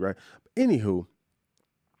would you, right? Anywho,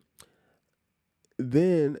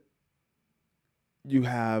 then you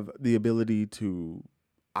have the ability to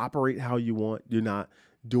operate how you want. You're not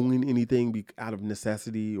doing anything out of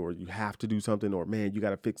necessity or you have to do something or man, you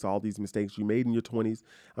got to fix all these mistakes you made in your 20s.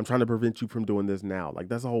 I'm trying to prevent you from doing this now. Like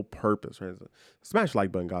that's the whole purpose, right? So, smash the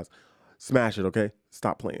like button, guys. Smash it, okay?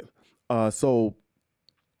 Stop playing. So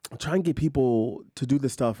try and get people to do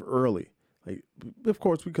this stuff early. Like, of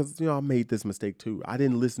course, because I made this mistake too. I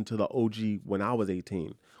didn't listen to the OG when I was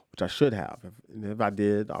 18, which I should have. If I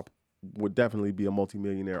did, I would definitely be a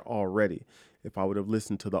multimillionaire already. If I would have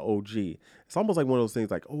listened to the OG, it's almost like one of those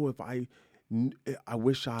things. Like, oh, I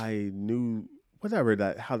wish I knew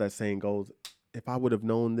whatever how that saying goes. If I would have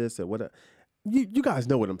known this or whatever, you guys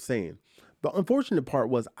know what I'm saying. The unfortunate part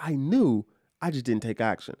was I knew, I just didn't take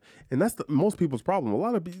action, and that's most people's problem. A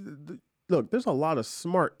lot of look, there's a lot of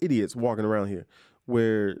smart idiots walking around here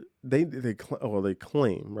where they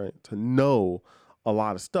claim right to know a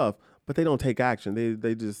lot of stuff, but they don't take action.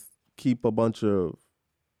 They just keep a bunch of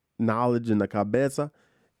knowledge in the cabeza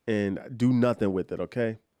and do nothing with it.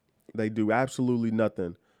 Okay, they do absolutely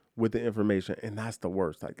nothing with the information, and that's the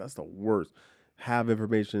worst. Like that's the worst. Have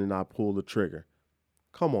information and not pull the trigger.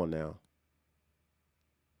 Come on now.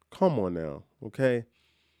 Come on now. Okay,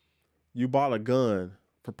 you bought a gun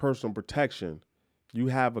for personal protection. You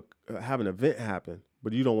have an event happen,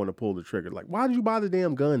 but you don't want to pull the trigger. Like, why did you buy the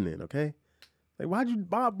damn gun then? Okay, like why'd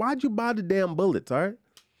you buy the damn bullets? All right,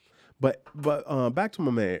 but back to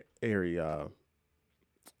my man Ari.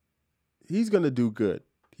 He's gonna do good.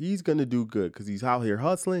 He's gonna do good because he's out here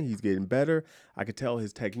hustling. He's getting better. I could tell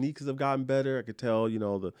his techniques have gotten better. I could tell,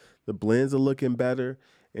 the blends are looking better,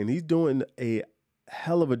 and he's doing a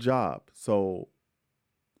hell of a job. So,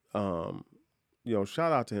 um,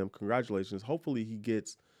 shout out to him. Congratulations. Hopefully, he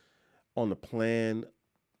gets on the plan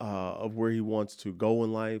of where he wants to go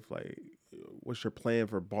in life. Like, what's your plan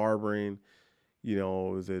for barbering?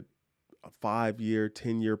 Is it a 5 year,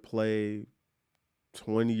 10 year play,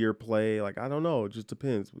 20-year play? Like, I don't know. It just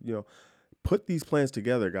depends. Put these plans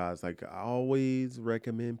together, guys. Like, I always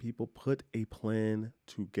recommend people put a plan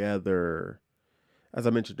together. As I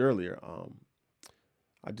mentioned earlier,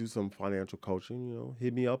 I do some financial coaching.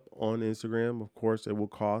 Hit me up on Instagram. Of course, it will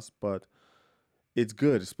cost, but it's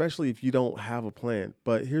good, especially if you don't have a plan.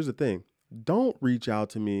 But here's the thing: don't reach out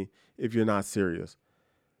to me if you're not serious,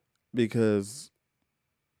 because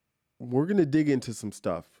we're gonna dig into some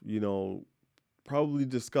stuff. Probably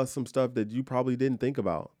discuss some stuff that you probably didn't think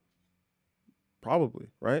about. Probably,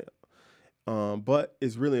 right? But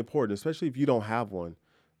it's really important, especially if you don't have one,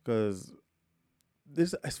 because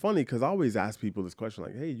this it's funny because I always ask people this question,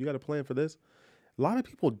 like, "Hey, you got a plan for this?" A lot of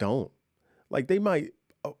people don't. Like, they might,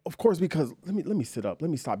 of course, because let me sit up. Let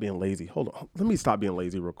me stop being lazy. Hold on. Let me stop being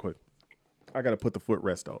lazy real quick. I gotta put the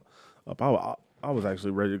footrest up. I was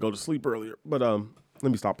actually ready to go to sleep earlier, but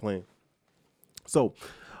let me stop playing. So,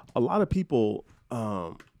 a lot of people,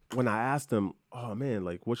 when I ask them, "Oh man,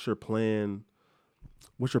 like, what's your plan?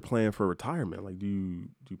 What's your plan for retirement? Like, do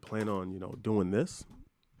you plan on doing this?"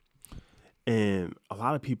 And a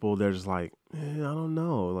lot of people, they're just like, I don't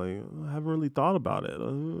know. Like, I haven't really thought about it.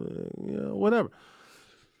 Whatever.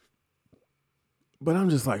 But I'm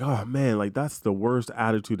just like, oh man, like, that's the worst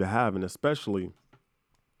attitude to have. And especially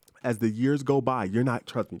as the years go by, you're not,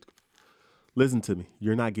 trust me, listen to me,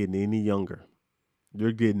 you're not getting any younger.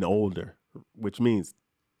 You're getting older, which means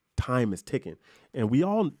time is ticking. And we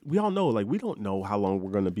all know, like, we don't know how long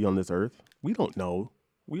we're going to be on this earth. We don't know.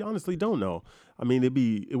 We honestly don't know. I mean,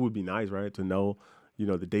 it would be nice, right, to know,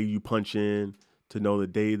 the day you punch in, to know the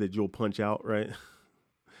day that you'll punch out, right?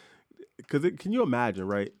 Because can you imagine,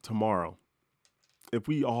 right, tomorrow, if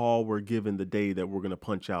we all were given the day that we're going to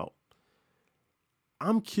punch out?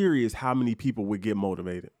 I'm curious how many people would get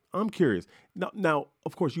motivated. I'm curious. Now,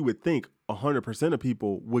 of course, you would think 100% of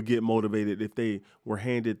people would get motivated if they were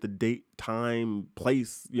handed the date, time,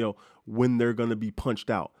 place, when they're going to be punched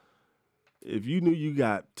out. If you knew you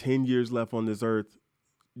got 10 years left on this earth,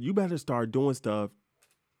 you better start doing stuff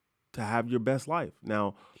to have your best life.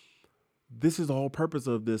 Now, this is the whole purpose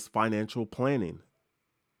of this financial planning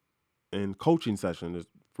and coaching session, is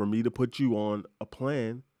for me to put you on a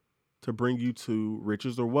plan to bring you to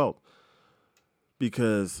riches or wealth.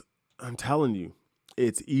 Because I'm telling you,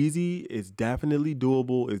 it's easy, it's definitely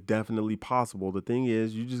doable, it's definitely possible. The thing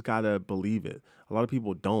is, you just gotta believe it. A lot of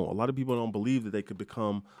people don't. A lot of people don't believe that they could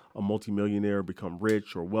become a multimillionaire, become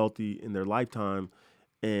rich or wealthy in their lifetime.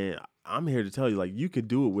 And I'm here to tell you, like, you could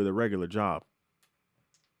do it with a regular job.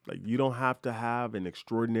 Like, you don't have to have an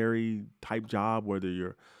extraordinary type job, whether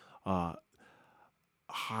you're uh,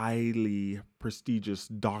 highly prestigious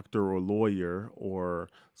doctor or lawyer or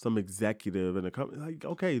some executive in a company. Like,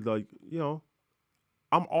 okay, like,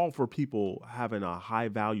 I'm all for people having a high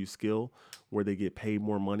value skill where they get paid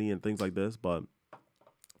more money and things like this, but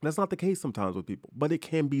that's not the case sometimes with people. But it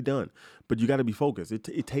can be done. But you got to be focused.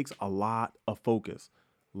 It takes a lot of focus.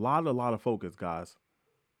 A lot of focus, guys.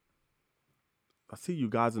 I see you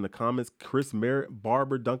guys in the comments. Chris Merritt,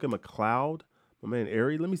 Barber, Duncan McLeod, my man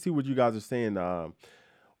Ari. Let me see what you guys are saying.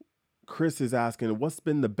 Chris is asking, what's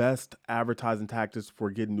been the best advertising tactics for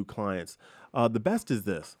getting new clients? The best is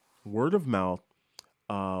this: word of mouth,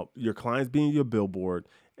 your clients being your billboard,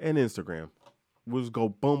 and Instagram. We'll just go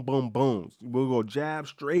boom, boom, boom. We'll go jab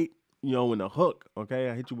straight, in a hook. Okay,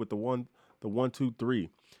 I hit you with the 1, 2, 3.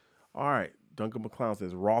 All right. Duncan McClown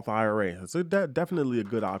says Roth IRA. So definitely a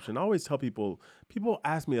good option. I always tell people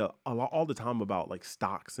ask me a lot all the time about like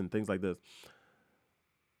stocks and things like this.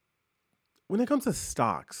 When it comes to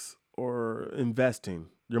stocks or investing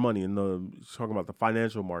your money in talking about the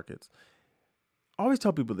financial markets, I always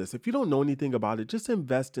tell people this: if you don't know anything about it, just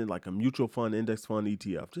invest in like a mutual fund, index fund,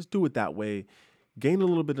 ETF. Just do it that way. Gain a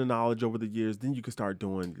little bit of knowledge over the years, then you can start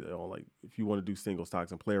doing, like, if you want to do single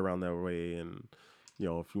stocks and play around that way, and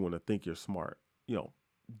if you want to think you're smart,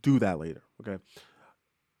 do that later. Okay.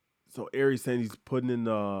 So Aries saying he's putting in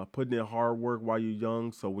hard work while you're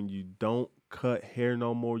young, so when you don't cut hair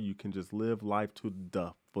no more, you can just live life to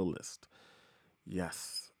the fullest.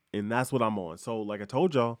 Yes. And that's what I'm on. So, like I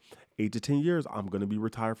told y'all, 8 to 10 years, I'm going to be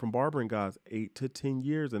retired from barbering, guys. 8 to 10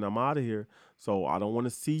 years, and I'm out of here. So, I don't want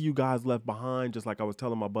to see you guys left behind. Just like I was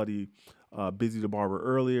telling my buddy Busy the Barber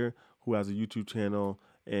earlier, who has a YouTube channel,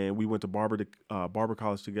 and we went to barber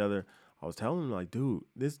college together. I was telling him like, dude,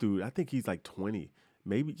 this dude, I think he's like 20.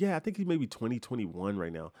 Maybe, yeah, I think he's maybe 2021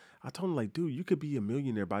 right now. I told him like, dude, you could be a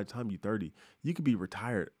millionaire by the time you're 30. You could be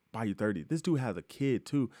retired by your 30. This dude has a kid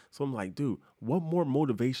too. So I'm like, dude, what more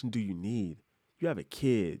motivation do you need? You have a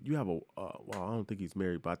kid. You have well, I don't think he's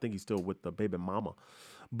married, but I think he's still with the baby mama.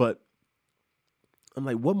 But I'm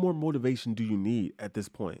like, what more motivation do you need at this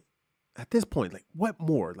point? At this point, like, what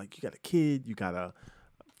more? Like, you got a kid, you got a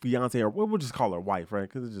fiance, or we'll just call her wife, right?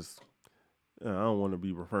 Because it's just, I don't want to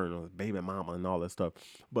be referring to as baby mama and all that stuff.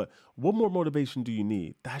 But what more motivation do you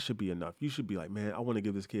need? That should be enough. You should be like, man, I want to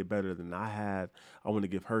give this kid better than I had. I want to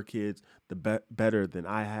give her kids better than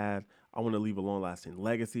I had. I want to leave a long lasting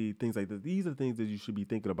legacy, things like this. These are things that you should be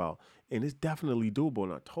thinking about. And it's definitely doable.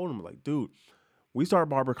 And I told him, like, dude, we started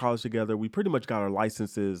barber college together. We pretty much got our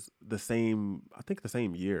licenses the same, I think the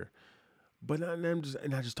same year. But I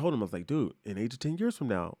just told him, I was like, dude, in 8 to 10 years from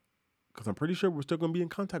now, because I'm pretty sure we're still going to be in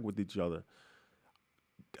contact with each other.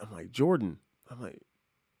 I'm like, Jordan, I'm like,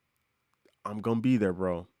 I'm going to be there,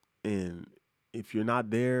 bro. And if you're not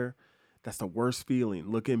there, that's the worst feeling.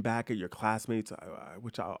 Looking back at your classmates,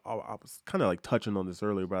 which I was kind of like touching on this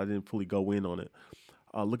earlier, but I didn't fully go in on it.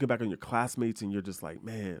 Looking back on your classmates and you're just like,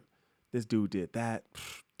 man, this dude did that.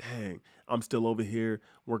 Dang, I'm still over here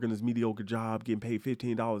working this mediocre job, getting paid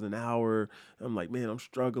 $15 an hour. I'm like, man, I'm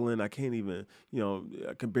struggling. I can't even,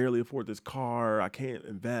 I can barely afford this car. I can't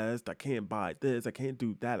invest. I can't buy this. I can't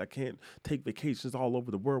do that. I can't take vacations all over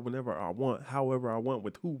the world whenever I want, however I want,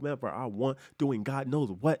 with whomever I want, doing God knows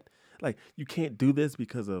what. Like, you can't do this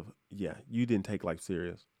because of, yeah, you didn't take life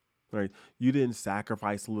serious. Right. You didn't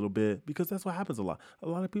sacrifice a little bit because that's what happens a lot. A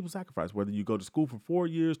lot of people sacrifice, whether you go to school for 4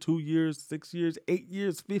 years, 2 years, 6 years, 8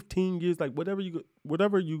 years, 15 years, like whatever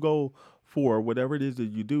you go for, whatever it is that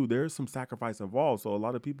you do, there's some sacrifice involved. So a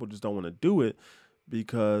lot of people just don't want to do it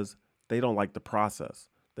because they don't like the process.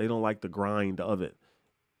 They don't like the grind of it.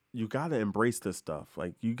 You got to embrace this stuff.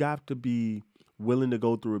 Like, you got to be willing to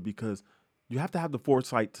go through it because you have to have the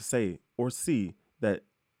foresight to say or see that,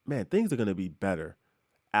 man, things are going to be better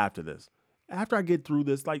after this. After I get through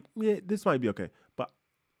this, like, yeah, this might be okay, but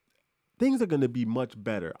things are going to be much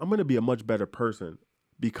better. I'm going to be a much better person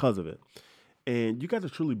because of it. And you got to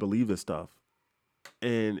truly believe this stuff.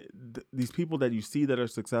 And these people that you see that are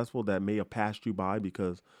successful that may have passed you by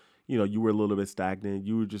because, you were a little bit stagnant.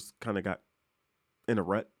 You were just kind of got in a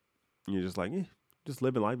rut. And you're just like, just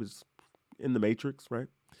living life is in the matrix, right?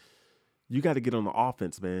 You got to get on the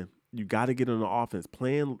offense, man. You got to get on the offense.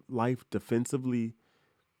 Playing life defensively,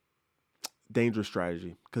 dangerous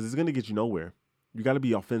strategy because it's going to get you nowhere. You got to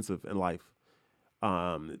be offensive in life.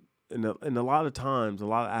 And a lot of times, a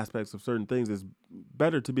lot of aspects of certain things, it's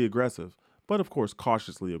better to be aggressive, but of course,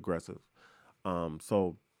 cautiously aggressive.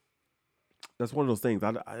 So that's one of those things.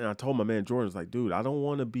 I told my man Jordan, like, dude, I don't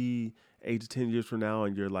want to be 8 to 10 years from now.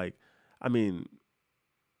 And you're like, I mean,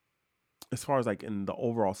 as far as like in the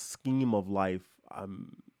overall scheme of life,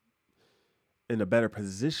 I'm in a better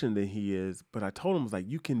position than he is. But I told him, I was like,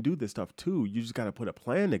 you can do this stuff too. You just got to put a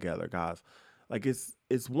plan together, guys. Like,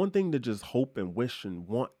 it's one thing to just hope and wish and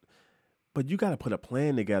want, but you got to put a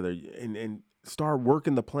plan together and start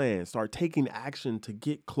working the plan, start taking action to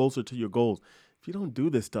get closer to your goals. If you don't do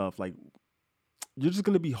this stuff, like, you're just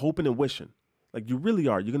going to be hoping and wishing. Like, you really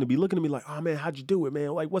are. You're going to be looking at me like, oh man, how'd you do it,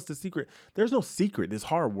 man? Like, what's the secret? There's no secret. It's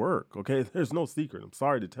hard work. Okay. There's no secret. I'm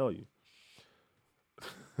sorry to tell you.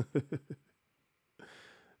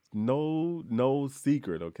 No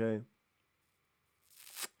secret. Okay.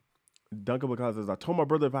 Duncan McCall says, I told my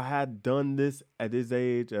brother if I had done this at his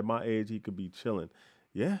age, at my age, he could be chilling.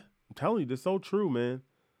 Yeah, I'm telling you, this is so true, man.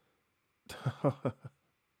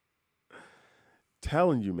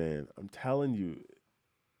 Telling you, man. I'm telling you.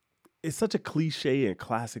 It's such a cliche and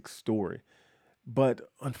classic story. But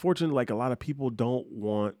unfortunately, like, a lot of people don't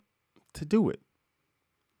want to do it.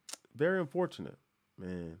 Very unfortunate,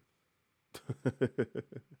 man.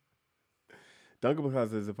 Duncan McCall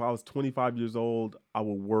says, if I was 25 years old, I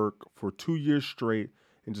would work for 2 years straight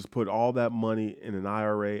and just put all that money in an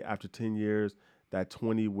IRA. After 10 years, that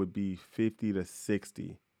 20 would be 50 to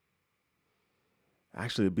 60.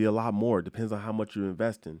 Actually, it'd be a lot more. It depends on how much you're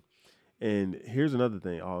investing. And here's another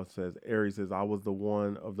thing. Oh, it says, Aries says, I was the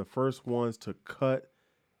one of the first ones to cut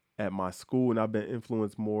at my school, and I've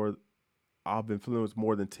influenced more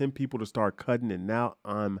than 10 people to start cutting, and now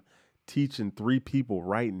I'm teaching 3 people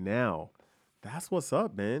right now. That's what's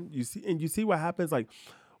up, man. You see what happens, like,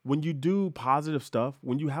 when you do positive stuff,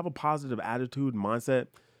 when you have a positive attitude and mindset,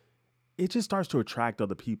 it just starts to attract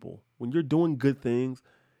other people. When you're doing good things,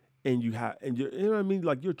 and you know what I mean?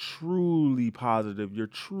 Like you're truly positive, you're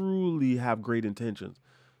truly have great intentions,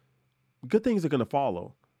 good things are gonna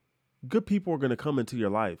follow. Good people are gonna come into your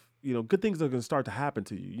life. Good things are gonna start to happen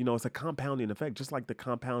to you. It's a compounding effect, just like the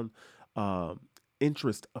compound um,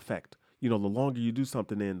 interest effect. The longer you do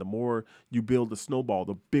something, and the more you build the snowball,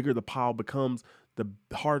 the bigger the pile becomes, the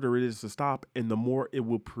harder it is to stop, and the more it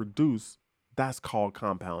will produce. That's called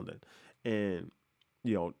compounding. And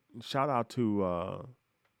you know, shout out to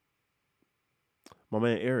my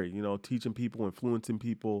man Eric, teaching people, influencing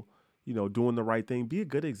people, doing the right thing. Be a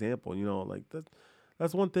good example, like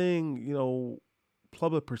that's one thing,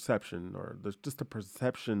 public perception or just the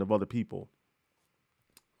perception of other people.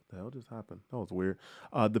 What the hell just happened? That was weird.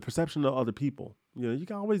 The perception of other people.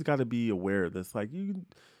 Always got to be aware of this. Like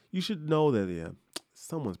you should know that yeah,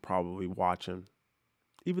 someone's probably watching.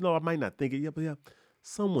 Even though I might not think it yet, but yeah,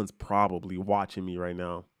 someone's probably watching me right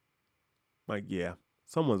now. Like yeah,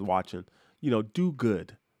 someone's watching. Do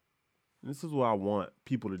good. This is what I want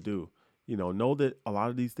people to do. Know that a lot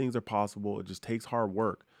of these things are possible. It just takes hard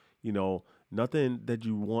work. You know, nothing that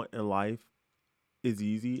you want in life is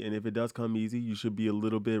easy. And if it does come easy, you should be a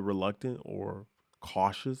little bit reluctant or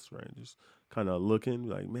cautious, right? Just kind of looking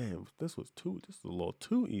like, man, this is a little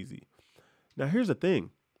too easy. Now, here's the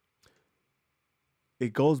thing,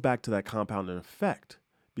 it goes back to that compounding effect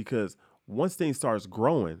because once things starts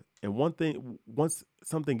growing and once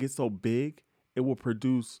something gets so big, it will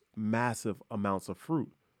produce massive amounts of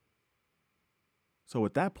fruit. So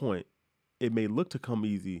at that point, it may look to come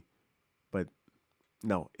easy, but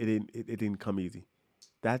no, it didn't come easy.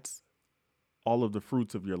 That's all of the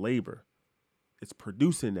fruits of your labor. It's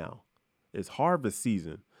producing now. It's harvest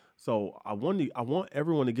season. So I want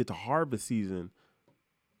everyone to get to harvest season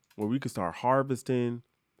where we can start harvesting.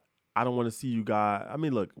 I don't want to see you guys. I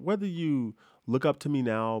mean, look, whether you look up to me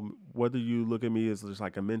now, whether you look at me as just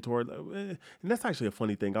like a mentor, and that's actually a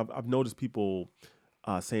funny thing. I've noticed people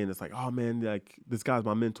saying it's like, oh man, like this guy's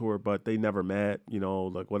my mentor, but they never met,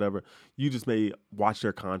 like whatever. You just may watch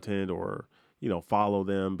their content or follow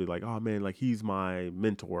them, be like, oh man, like he's my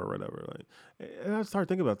mentor or whatever. Like, and I started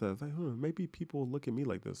thinking about that. It's like, maybe people look at me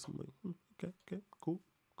like this. I'm like, okay, okay, cool,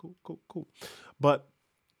 cool, cool, cool. But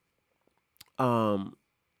um,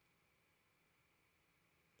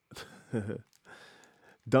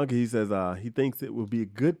 Duncan, he says he thinks it would be a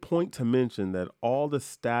good point to mention that all the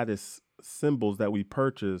status symbols that we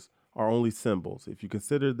purchase are only symbols. If you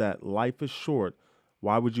consider that life is short,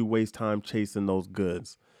 why would you waste time chasing those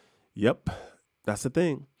goods? Yep, that's the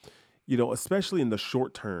thing. Especially in the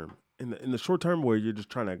short term. In the short term where you're just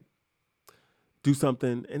trying to do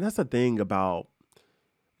something, and that's the thing about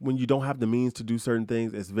when you don't have the means to do certain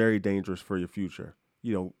things, it's very dangerous for your future.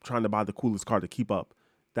 Trying to buy the coolest car to keep up,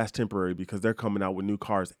 that's temporary because they're coming out with new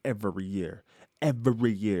cars every year.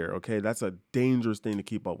 Every year, okay? That's a dangerous thing to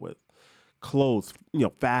keep up with. Clothes,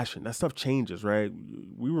 fashion, that stuff changes, right?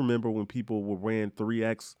 We remember when people were wearing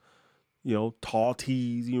 3X, tall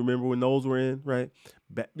tees. You remember when those were in, right?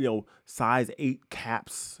 Size 8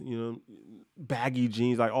 caps, baggy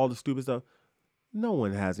jeans, like all the stupid stuff. No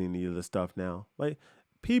one has any of the stuff now. Like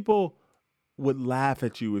people would laugh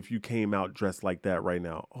at you if you came out dressed like that right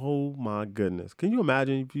now. Oh my goodness. Can you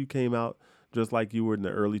imagine if you came out just like you were in the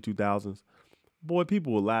early 2000s? Boy,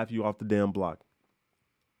 people would laugh you off the damn block.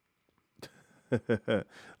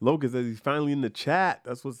 Logan says he's finally in the chat.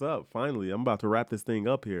 That's what's up. Finally, I'm about to wrap this thing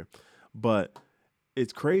up here. But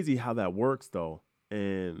it's crazy how that works though.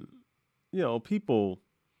 And people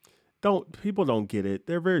don't get it.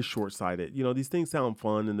 They're very short-sighted. These things sound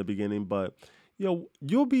fun in the beginning, but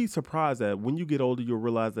you'll be surprised that when you get older, you'll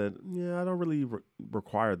realize that, yeah, I don't really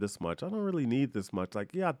require this much. I don't really need this much.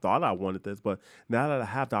 Like, yeah, I thought I wanted this, but now that I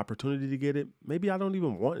have the opportunity to get it, maybe I don't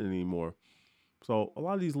even want it anymore. So a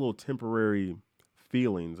lot of these little temporary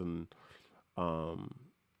feelings and um,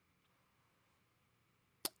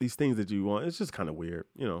 these things that you want, it's just kind of weird.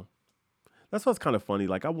 That's what's kind of funny.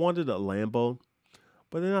 Like, I wanted a Lambo,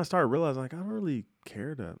 but then I started realizing, like, I don't really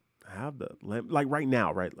care to have the Lambo. Like, right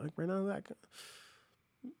now, right? Like, right now, like,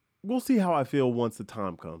 we'll see how I feel once the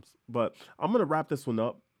time comes. But I'm gonna wrap this one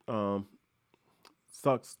up. Um,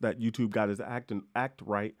 Sucks that YouTube got his act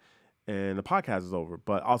right, and the podcast is over.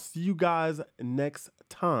 But I'll see you guys next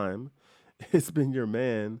time. It's been your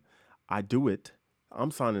man. I do it. I'm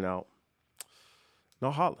signing out. No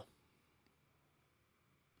holla.